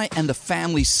Sly and the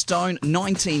Family Stone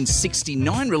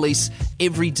 1969 release,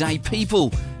 Everyday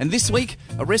People. And this week,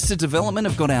 Arrested Development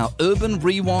have got our Urban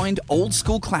Rewind Old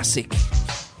School Classic.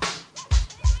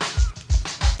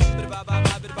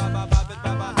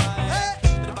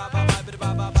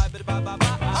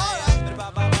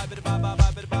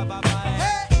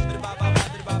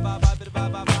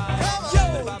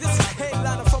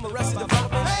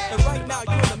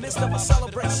 Of a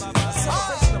celebration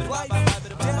of life, death,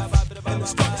 and the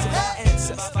struggles of our ancestors.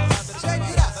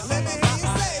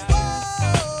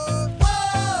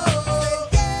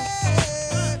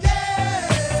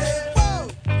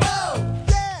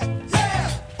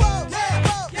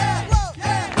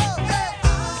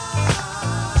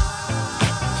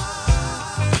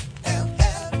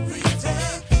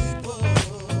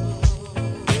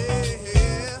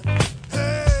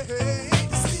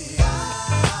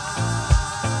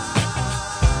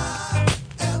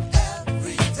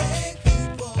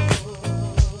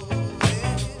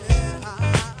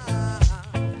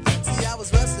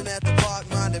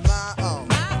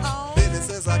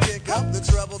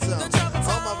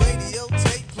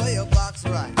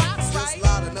 It's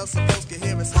loud enough so folks can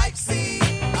hear us hype scene.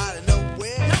 Out of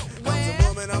nowhere comes a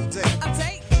woman I'm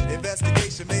dating.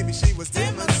 Investigation, maybe she was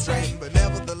demonstrating, but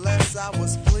nevertheless I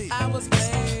was pleased.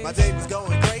 My day was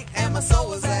going great and my soul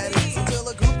was at ease until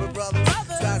a group of brothers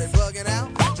started bugging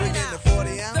out, drinking the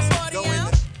 40 ounce, going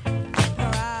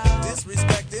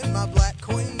disrespecting my black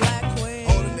queen,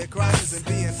 holding their crotches and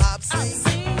being obscene.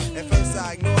 At first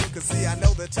I ignored them, cause see I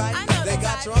know the type. They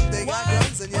got drunk, they got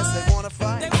guns, and yes they wanna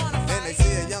fight. And they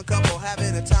see a young couple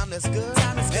having a time that's good,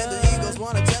 and the egos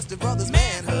wanna test the brother's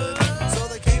manhood. So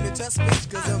they came to test speech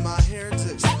cause of my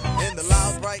heritage and the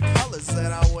loud bright colors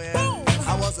that I wear.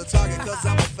 I was a target cause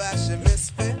I'm a fashion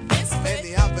misfit, and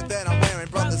the outfit that I'm wearing,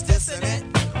 brothers dissing it.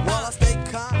 While I stay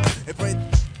calm and pray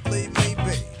leave me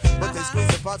be, but they squeeze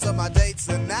the parts of my date's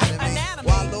anatomy.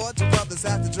 Why Lord, you brothers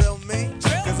have to drill me,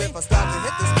 cause if I stop to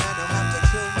hit this man, they'll have to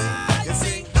kill me. You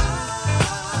see,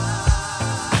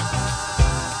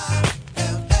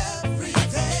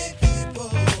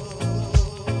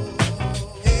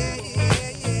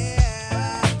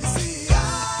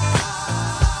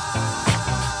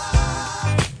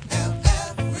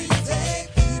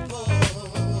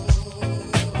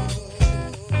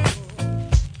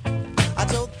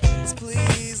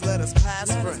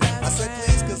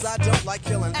 I don't like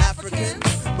killing Africans,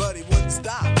 but he wouldn't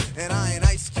stop, and I ain't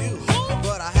Ice Cube.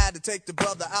 But I had to take the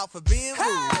brother out for being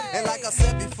rude. And like I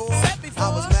said before, I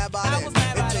was mad by then.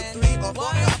 It took 3 or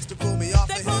 4 cops to pull me off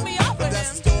of him. But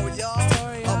that's the story, y'all,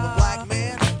 of a black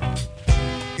man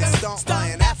gets stomped by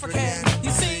an African.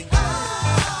 You see,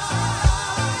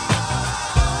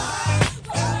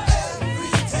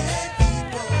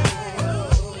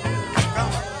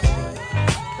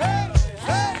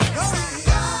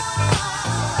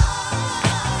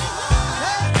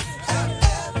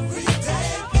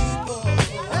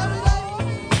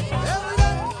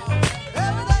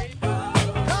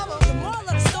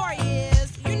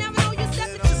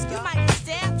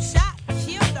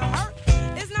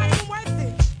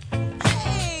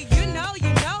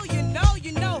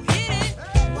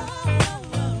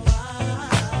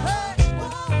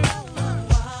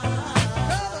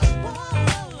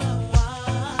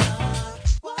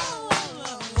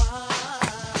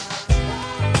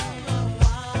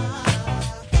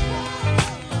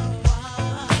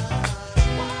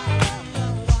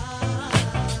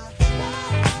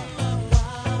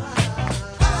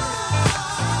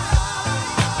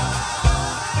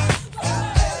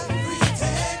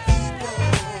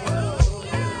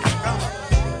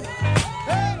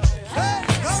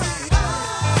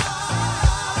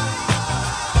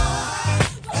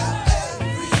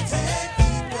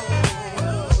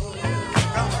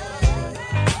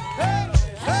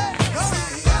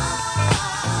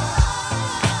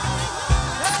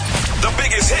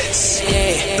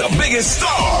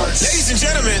 Stars. Ladies and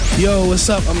gentlemen. Yo, what's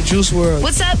up? I'm Juice WRLD.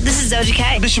 What's up? This is Doja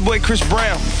Cat. This your boy Chris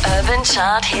Brown.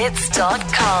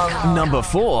 UrbanChartHits.com. Number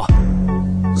 4.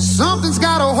 Something's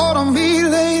got a hold on me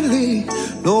lately,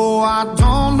 though I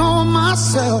don't know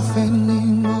myself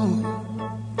anymore.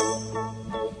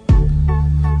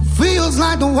 Feels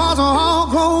like the walls are all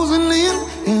closing in,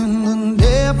 and the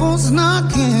devil's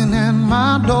knocking at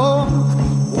my door.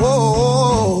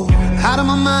 Whoa, out of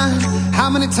my mind.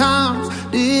 How many times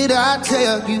did I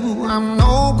tell you I'm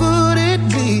no good at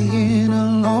being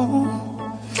alone?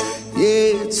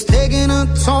 Yeah, it's taking a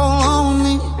toll on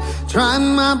me,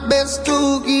 trying my best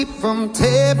to keep from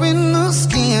tearing the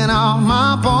skin off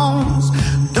my bones.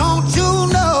 Don't you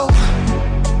know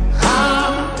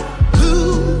I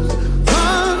lose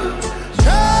control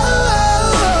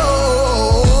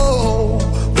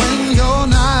when you're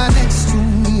not next to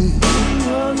me?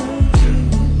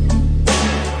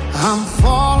 I'm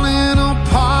falling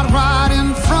apart right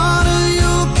in front of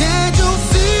you. Can't you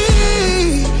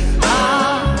see? I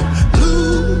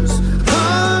lose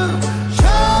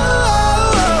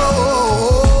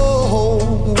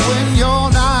control when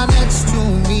you're not next to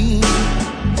me.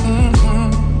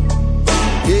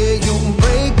 Yeah, you're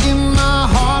breaking my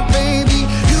heart, baby.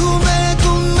 You make a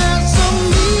mess of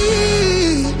me.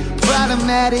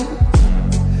 Problematic.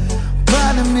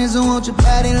 Problem is I want your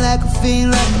body like a fiend,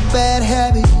 like a bad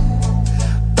habit.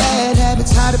 Bad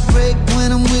habits hard to break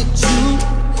when I'm with you.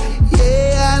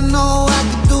 Yeah, I know I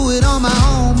can do it on my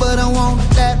own, but I want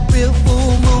that real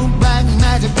full moon, black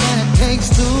magic, and it takes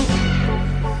two.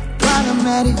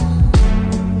 Problematic.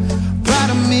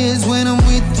 Problem is when I'm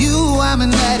with you, I'm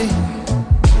an addict,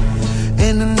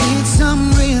 and I need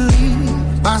some relief.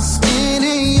 My skin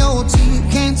and your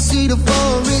teeth, can't see the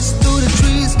forest through the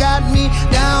trees. Got me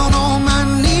down on my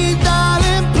knees,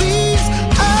 darling, please.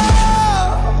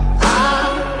 Oh, I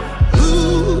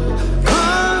lose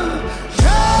control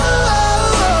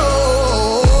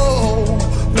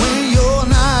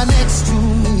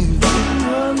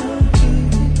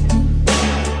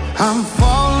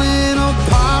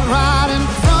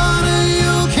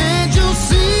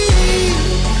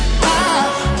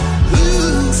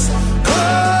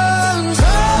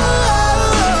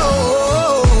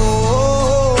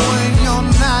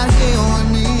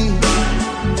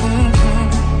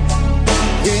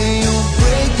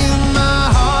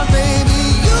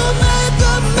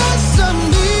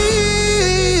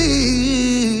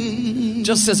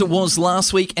Just as it was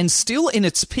last week and still in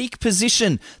its peak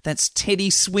position, that's Teddy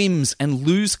Swims and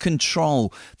Lose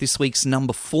Control, this week's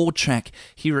number 4 track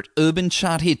here at Urban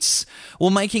Chart Hits. Well,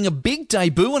 making a big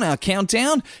debut on our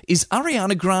countdown is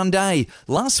Ariana Grande.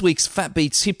 Last week's Fat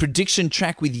Beats hit prediction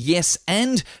track with Yes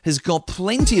and has got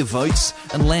plenty of votes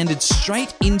and landed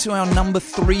straight into our number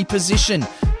 3 position.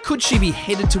 Could she be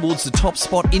headed towards the top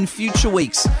spot in future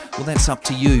weeks? Well, that's up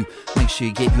to you. Make sure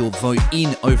you get your vote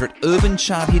in over at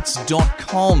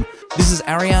urbancharthits.com. This is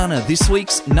Ariana, this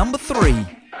week's number 3.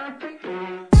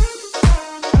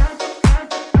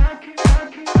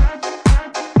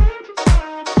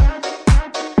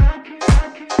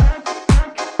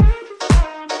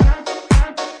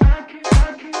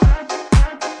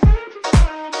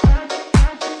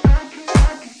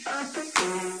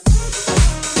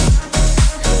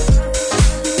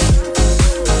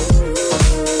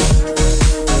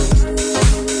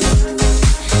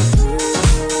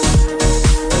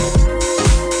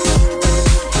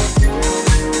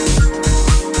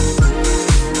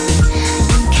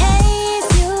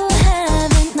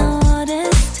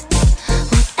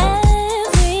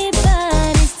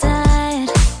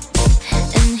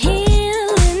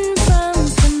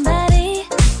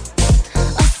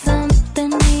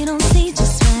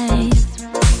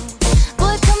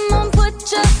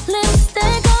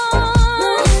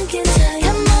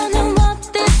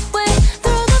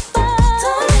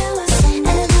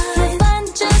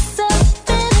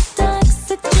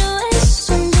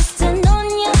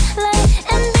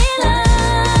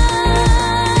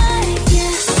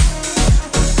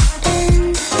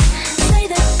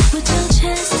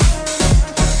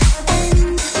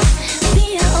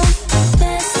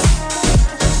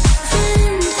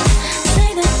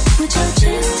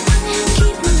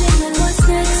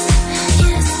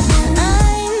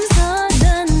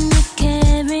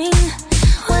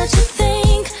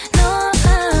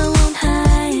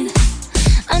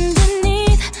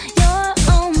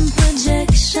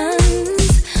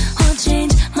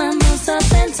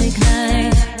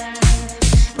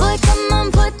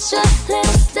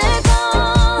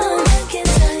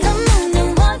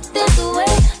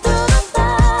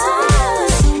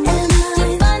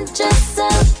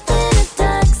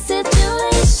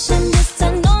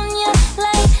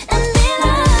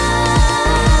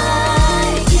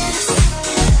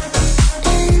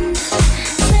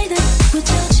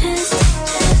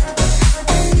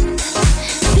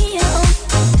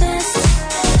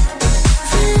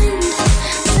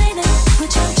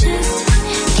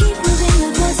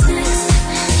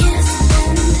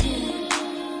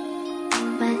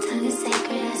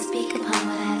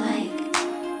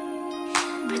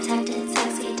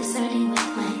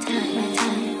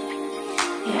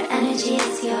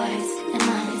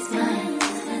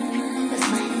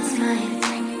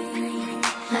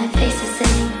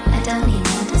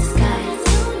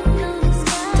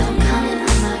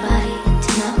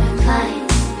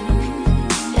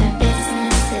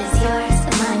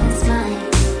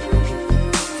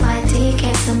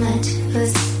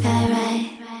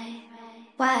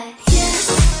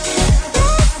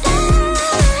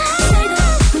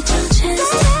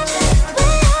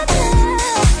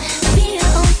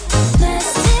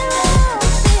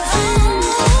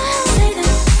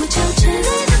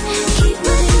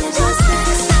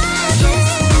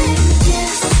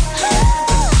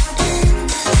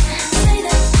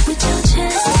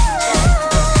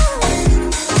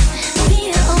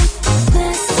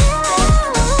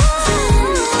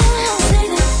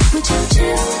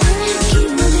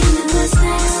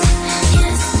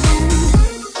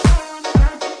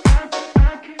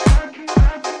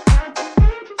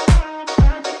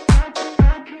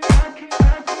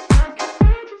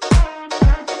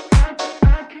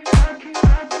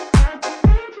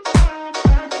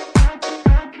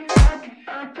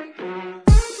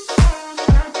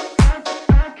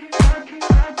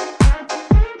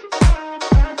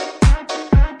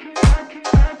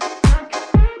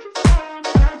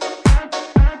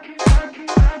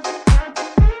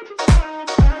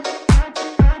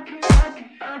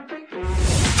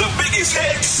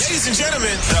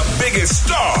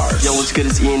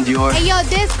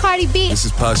 This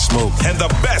is Pop Smoke. And the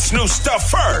best new stuff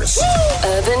first.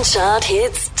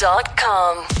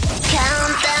 UrbanChartHits.com.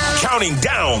 Countdown. Counting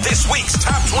down this week's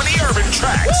top 20 urban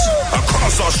tracks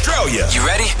across Australia. You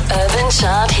ready?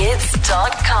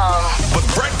 UrbanChartHits.com.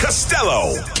 With Brent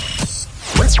Costello.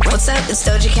 What's up? It's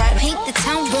Doja Cat. Paint the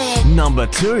town red. Number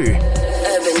 2.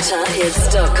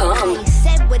 UrbanChartHits.com.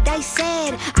 Said what I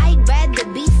said. I'd rather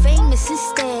be famous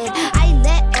instead. I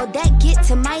let all that get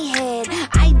to my head.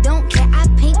 I don't care. I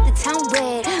paint the town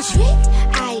red.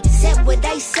 I said what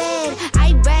I said.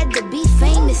 I'd rather be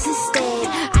famous instead.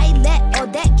 I let all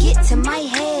that get to my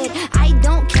head. I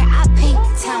don't care, I paint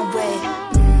the town red.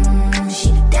 She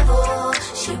the devil,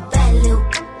 she a bad little,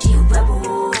 she a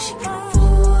rebel. She put her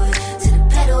foot to the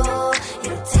pedal.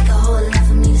 It'll take a whole lot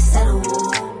for me to settle.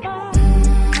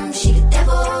 She the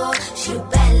devil, she a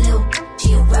bad little,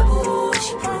 she a rebel.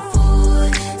 She put her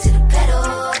foot to the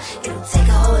pedal. It'll take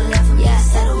a whole lot for me to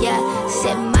settle. Yeah,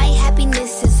 said my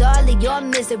happiness is all of your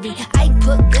misery. I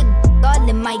put good all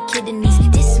in my kidneys.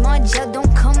 This small gel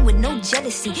don't come with no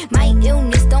jealousy. My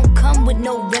illness don't come with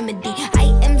no remedy. I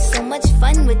am so much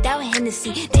fun without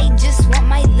Hennessy. They just want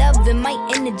my love and my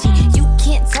energy. You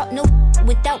can't talk no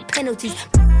without penalties.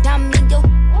 I'm in your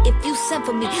if you send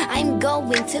for me. I'm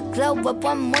going to glow up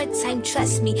one more time,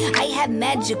 trust me. I have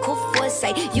magical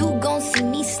foresight. You gon' see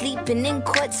me sleeping in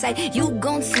courtside. You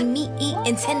gon' see me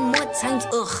eating 10 more times,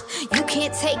 ugh. You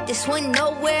can't take this one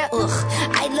nowhere, ugh.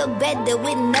 I look better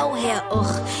with no hair,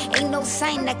 ugh. Ain't no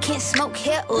sign I can't smoke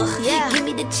hair, ugh. Yeah. Give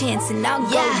me the chance and I'll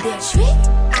go there. Trick,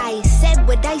 I said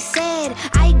what I said.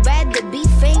 I'd rather be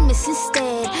famous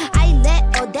instead. I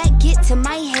let all that get to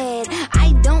my head.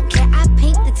 I don't care, I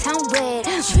paint the town red.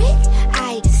 Trick,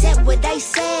 I said what I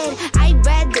said. I'd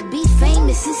rather be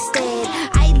famous instead.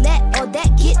 I let all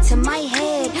that get to my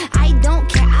head. I don't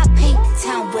care, I paint the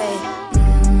town red.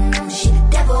 She the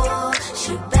devil,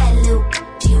 she a bad little,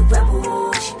 she a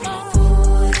rebel. She put her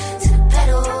foot to the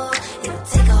pedal. It'll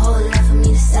take a whole lot for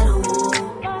me to settle.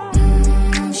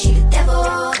 She the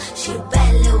devil, she a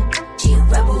bad little, she a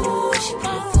rebel. She put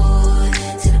her foot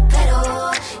to the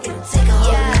pedal. It'll take a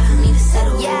whole lot for me to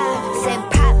settle. Yeah, said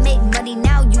pop make money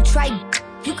now. You try.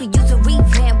 You could use a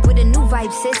revamp with a new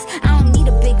vibe, sis. I don't need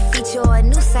a big feature or a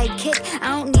new sidekick.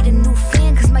 I don't need a new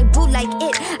fan, cause my boo like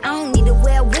it. I don't need to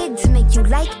wear a wig to make you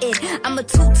like it. I'm a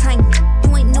two-time,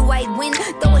 you ain't knew I'd win.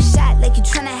 Throw a shot like you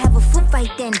tryna have a foot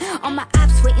fight then. All my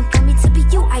ops waiting for me to be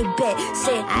you, I bet.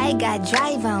 Said, I got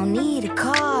drive, I don't need a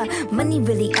car. Money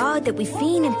really all that we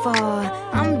fiending for.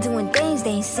 I'm doing things they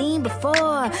ain't seen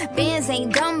before. Bands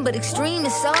ain't dumb, but extreme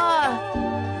is all.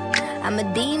 I'm a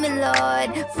demon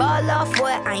lord, fall off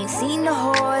what, I ain't seen the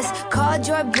horse. Called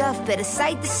your bluff, better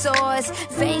cite the source.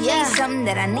 Fame ain't something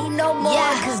that I need no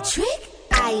more. Cause trick,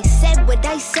 I said what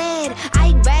I said.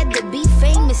 I'd rather be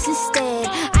famous instead.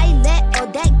 I let all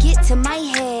that get to my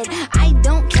head. I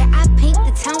don't care, I paint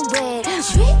the town red.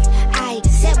 Trick, I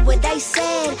said what I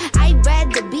said. I'd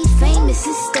rather be famous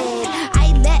instead.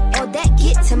 I let all that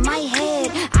get to my head.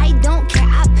 I don't care,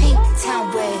 I paint the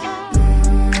town red.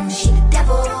 She the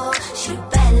devil, she a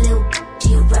bad little,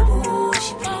 she a rebel.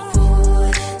 She put her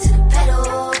foot to the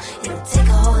pedal. It'll take a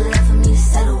whole lot for me to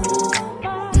settle.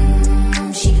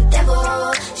 She the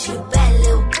devil, she a bad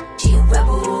little, she a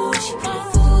rebel. She put her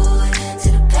foot to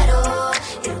the pedal.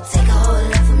 It'll take a whole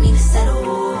lot for me to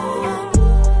settle.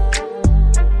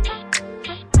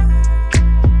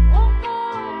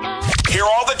 Hear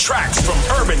all the tracks from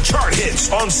Urban Chart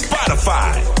Hits on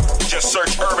Spotify. Just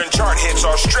search Urban Chart Hits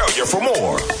Australia for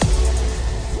more.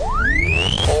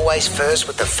 Always first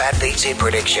with the Fat Beats hit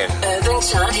prediction.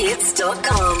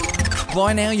 UrbanChartHits.com.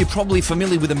 By now, you're probably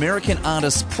familiar with American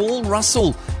artist Paul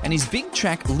Russell and his big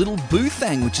track Little Boo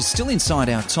Thang, which is still inside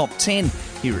our top 10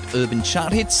 here at Urban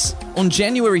Chart Hits. On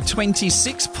January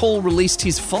 26, Paul released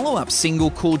his follow-up single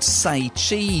called Say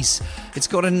Cheese. It's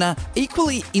got an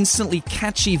equally instantly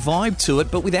catchy vibe to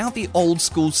it, but without the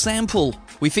old-school sample.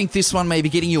 We think this one may be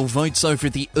getting your votes over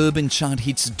at the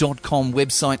urbancharthits.com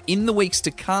website in the weeks to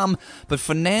come, but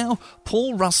for now,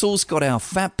 Paul Russell's got our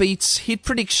Fat Beats hit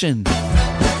prediction.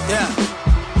 Yeah.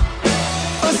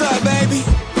 What's up, baby?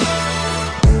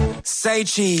 Say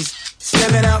cheese.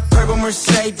 Stepping out, purple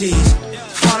Mercedes.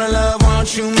 Fall in love, why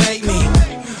don't you make me?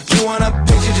 You want a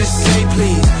picture, just say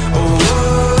please.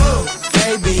 Oh,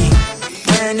 baby.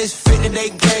 Wearing this fit that they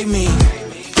gave me.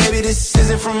 Baby, this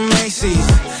isn't from Macy's.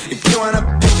 If you want a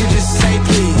picture, just say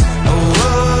please.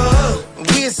 Oh,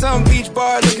 we at some beach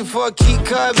bar looking for a key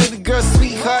card. Baby girl,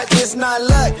 sweetheart, it's not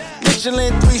luck.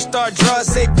 Michelin 3-star draw,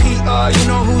 say PR. You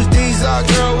know whose these are,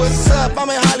 girl, what's up? I'm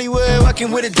in Hollywood,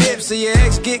 walking with a dip. So your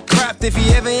ex get cropped if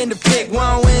he ever in the pic.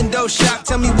 One window shop,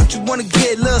 tell me what you wanna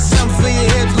get. Little something for your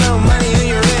hips, little money in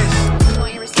your wrist.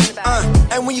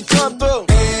 And when you come through,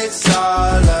 it's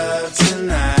all up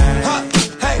tonight. Huh,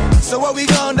 hey, so what we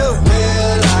gon' do?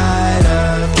 We'll light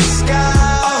up the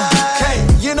sky. Hey,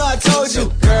 you know I told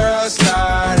you, girls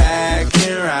start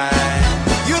acting right.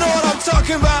 You know what I'm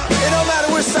talking about. It don't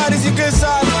matter which side is your good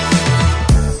side.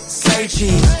 Say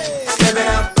cheese, stepping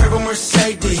out, purple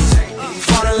Mercedes.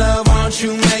 Fall in love, why don't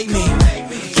you make me?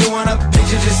 You want a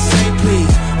picture, just say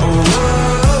please.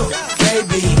 Oh,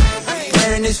 baby,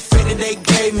 wearing this fit that they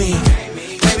gave me.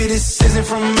 Baby, this isn't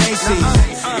from Macy's.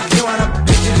 If you want a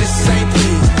picture, just say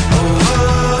please.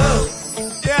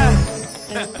 Yeah.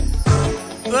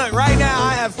 Look, right now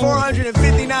I have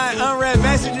 459 unread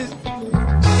messages.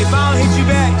 If I don't hit you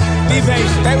back, be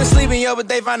patient. They was sleeping, yo, but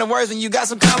they find the worst when you got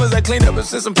some commas that cleaned up and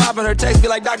sent some pop in her text. Be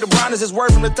like Dr. Brown, is his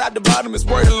word from the top to bottom. It's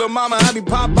word to little mama. I be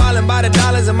pop ballin' by the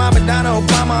dollars and Mama Donna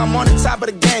Obama. I'm on the top of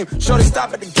the game. Shorty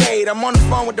stop at the gate. I'm on the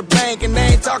phone with the bank and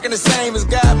they ain't talking the same as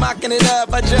God mocking it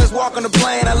up. I just walk on the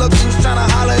plane. I look, she was trying to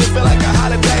holler. It feel like a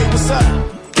holiday. What's up?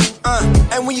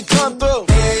 And when you come through,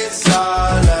 it's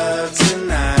all love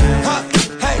tonight.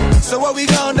 Hey, so what we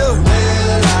gon' do? We'll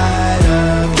light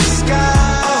up the sky.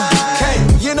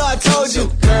 You know I told you,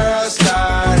 girls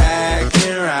start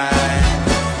acting right.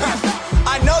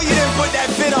 I know you didn't put that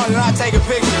fit on and I'll take a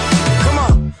picture. Come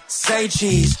on, say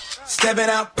cheese. Stepping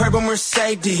out purple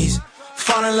Mercedes.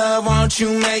 Fall in love, why don't you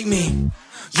make me?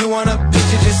 You want a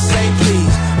picture, just say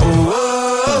please.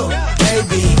 Oh,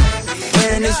 baby,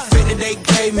 wearing this fit that they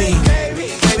gave me.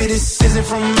 Baby, this isn't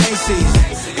from Macy's.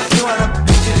 If you want a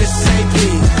picture, just say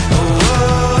please.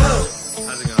 Oh,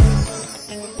 how's it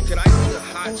going? Could I do the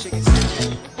hot chicken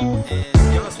sandwich?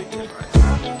 And y'all sweet potato fries?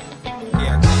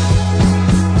 Yeah.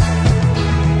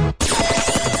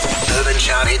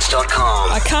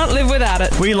 UrbanChartHits.com. I can't live without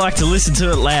it. We like to listen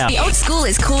to it loud. The old school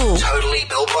is cool. Totally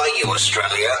built by you,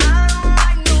 Australia.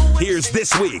 Here's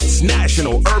this week's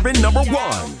National Urban number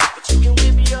 1.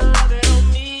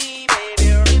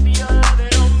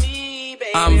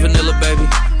 I'm vanilla, baby.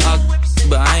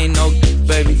 But I ain't no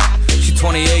baby. She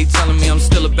 28, telling me I'm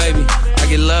still a baby. I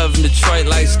get love in Detroit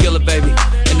like Skillet, baby.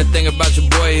 And the thing about your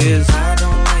boy is I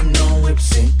don't like no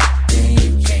whips and then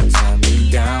you can't tie me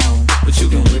down. But you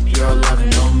can whip your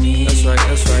lovin' on me. That's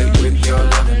right. Whip your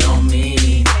lovin' on me.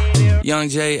 Young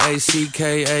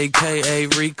J-A-C-K-A-K-A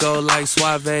Rico like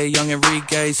Suave, young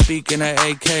Enrique. Speaking of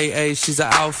AKA, she's an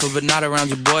alpha, but not around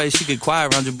your boy. She get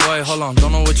quiet around your boy. Hold on,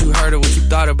 don't know what you heard or what you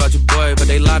thought about your boy, but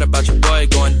they lied about your boy.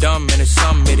 Going dumb and it's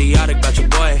something idiotic about your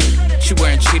boy. She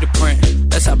wearing cheetah print,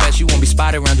 that's how bad she won't be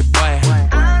spotted around your boy. I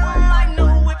don't like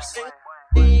no whips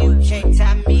and you can't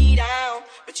tie me down,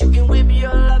 but you can whip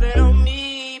your lovin' on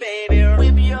me, baby.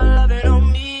 Whip your lovin'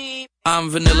 on me. I'm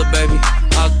vanilla, baby.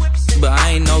 But I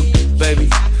ain't no baby.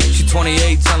 She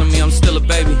 28, telling me I'm still a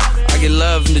baby. I get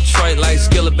love in Detroit like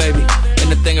Skillet, baby.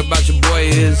 And the thing about your boy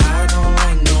is I don't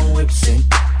like no whips and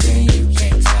then you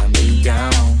can't tie me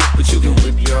down, but you can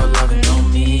whip your lovin' on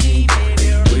me,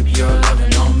 whip your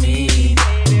lovin' on me.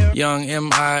 Young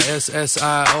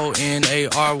MISSIONARY.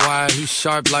 He's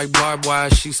sharp like barbed wire.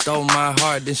 She stole my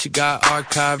heart, then she got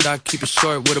archived. I keep it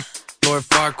short with a Lord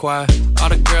Farquhar. All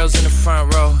the girls in the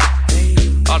front row,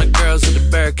 all the girls at the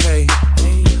barricade,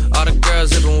 all the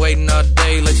girls have been waiting all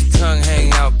day. Let your tongue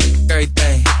hang out,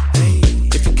 everything.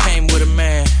 If you came with a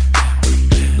man,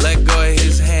 let go of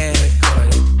his hand.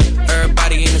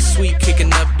 Everybody in the suite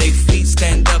kicking up their feet,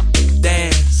 stand up,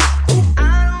 dance.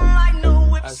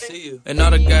 I see you. And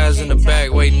all the guys in the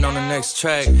back waiting on the next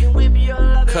track.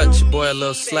 Cut your boy a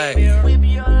little slack.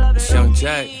 It's Young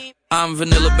Jack. I'm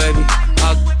vanilla, baby.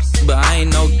 But I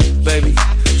ain't no baby.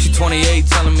 She 28,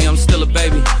 telling me I'm still a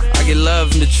baby. I get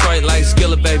love in Detroit like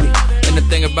Skillet, baby. And the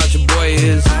thing about your boy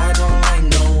is I don't like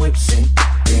no whips and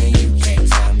then you can't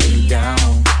tie me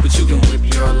down, but you can whip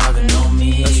your lovin' on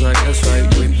me. That's right.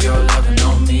 Whip your lovin'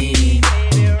 on me.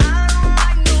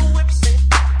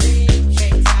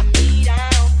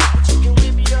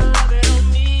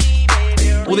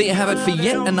 Well, there you have it for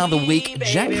yet another week.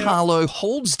 Jack Harlow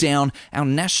holds down our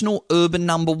national urban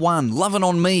number 1. Lovin'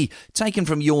 on Me, taken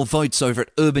from your votes over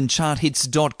at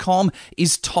urbancharthits.com,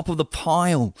 is top of the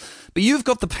pile. But you've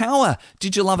got the power.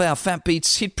 Did you love our Fat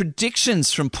Beats hit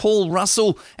predictions from Paul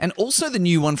Russell and also the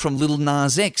new one from Lil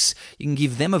Nas X? You can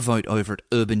give them a vote over at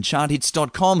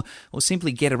urbancharthits.com or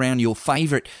simply get around your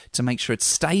favourite to make sure it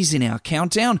stays in our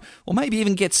countdown or maybe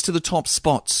even gets to the top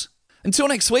spots. Until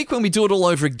next week when we do it all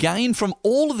over again, from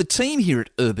all of the team here at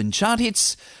Urban Chart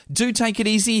Hits, do take it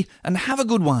easy and have a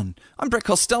good one. I'm Brett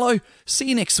Costello. See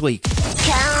you next week.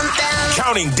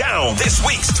 Counting down this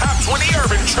week's top 20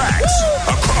 urban tracks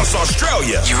across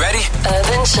Australia. You ready?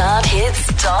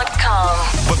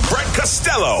 UrbanChartHits.com with Brett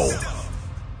Costello.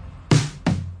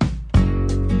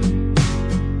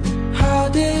 How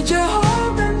did your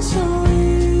heart been so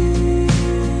easy?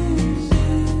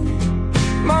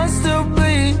 Mine still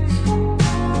bleeds.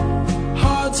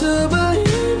 Hard to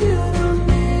believe you don't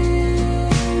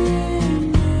need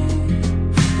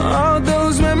me. All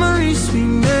those memories we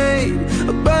made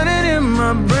are burning in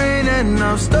my brain, and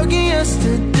I'm stuck in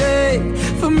yesterday.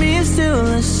 For me it's still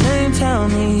the same. Tell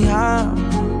me how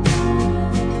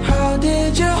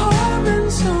did your heart been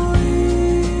so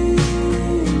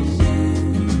easy?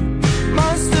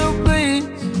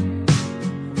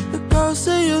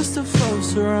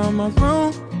 from my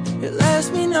room. It lets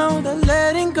me know that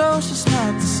letting go's just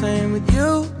not the same with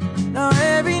you. Now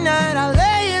every night I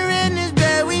lay here in this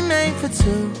bed we made for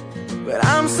two, but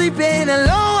I'm sleeping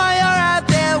alone while you're out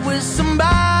there with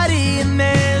somebody. And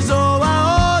there's, oh,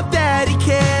 I hope that he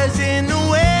cares in the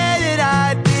way that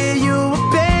I did. You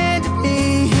abandoned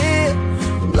me here,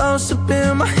 lost up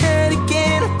in my head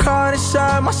again. I'm caught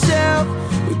inside myself.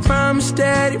 We promised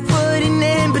that it wouldn't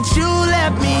end, but you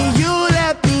let me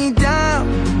down.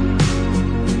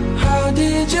 How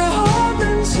did your heart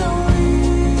been so easy?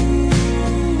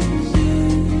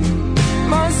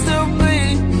 Mine still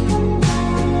bleeds.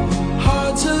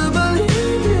 Hard to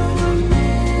believe you were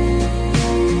me.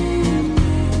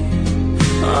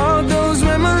 All those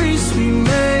memories we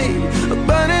made are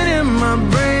burning in my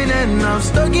brain, and I'm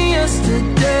stuck in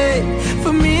yesterday.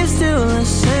 For me it's still the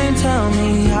same. Tell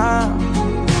me how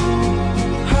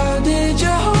did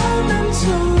your heart been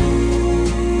so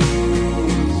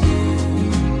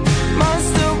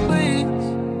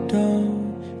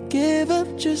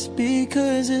just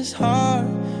because it's hard.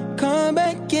 Come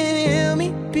back and heal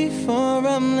me before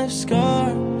I'm left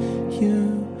scarred.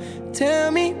 You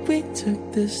tell me we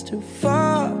took this too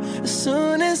far. As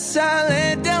soon as I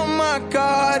let down my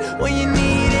guard, when you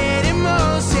needed it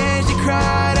most, and you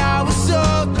cried, I was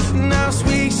soaked. Now it's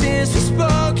weeks since we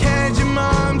spoke. Had your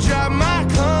mom drop my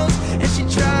clothes, and she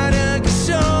tried to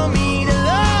console me. The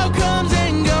love comes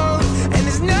and goes, and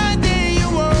there's nothing you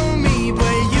owe me,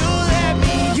 but you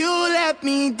let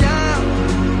me down.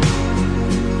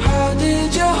 How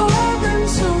did your heart been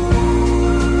so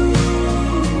easy?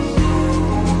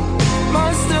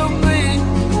 Mine still bleeds.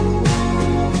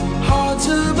 Hard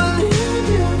to believe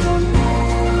you don't know.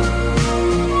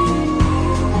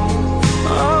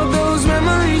 All those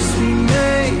memories we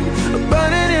made are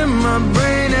burning in my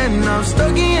brain, and I'm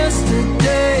stuck in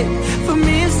yesterday.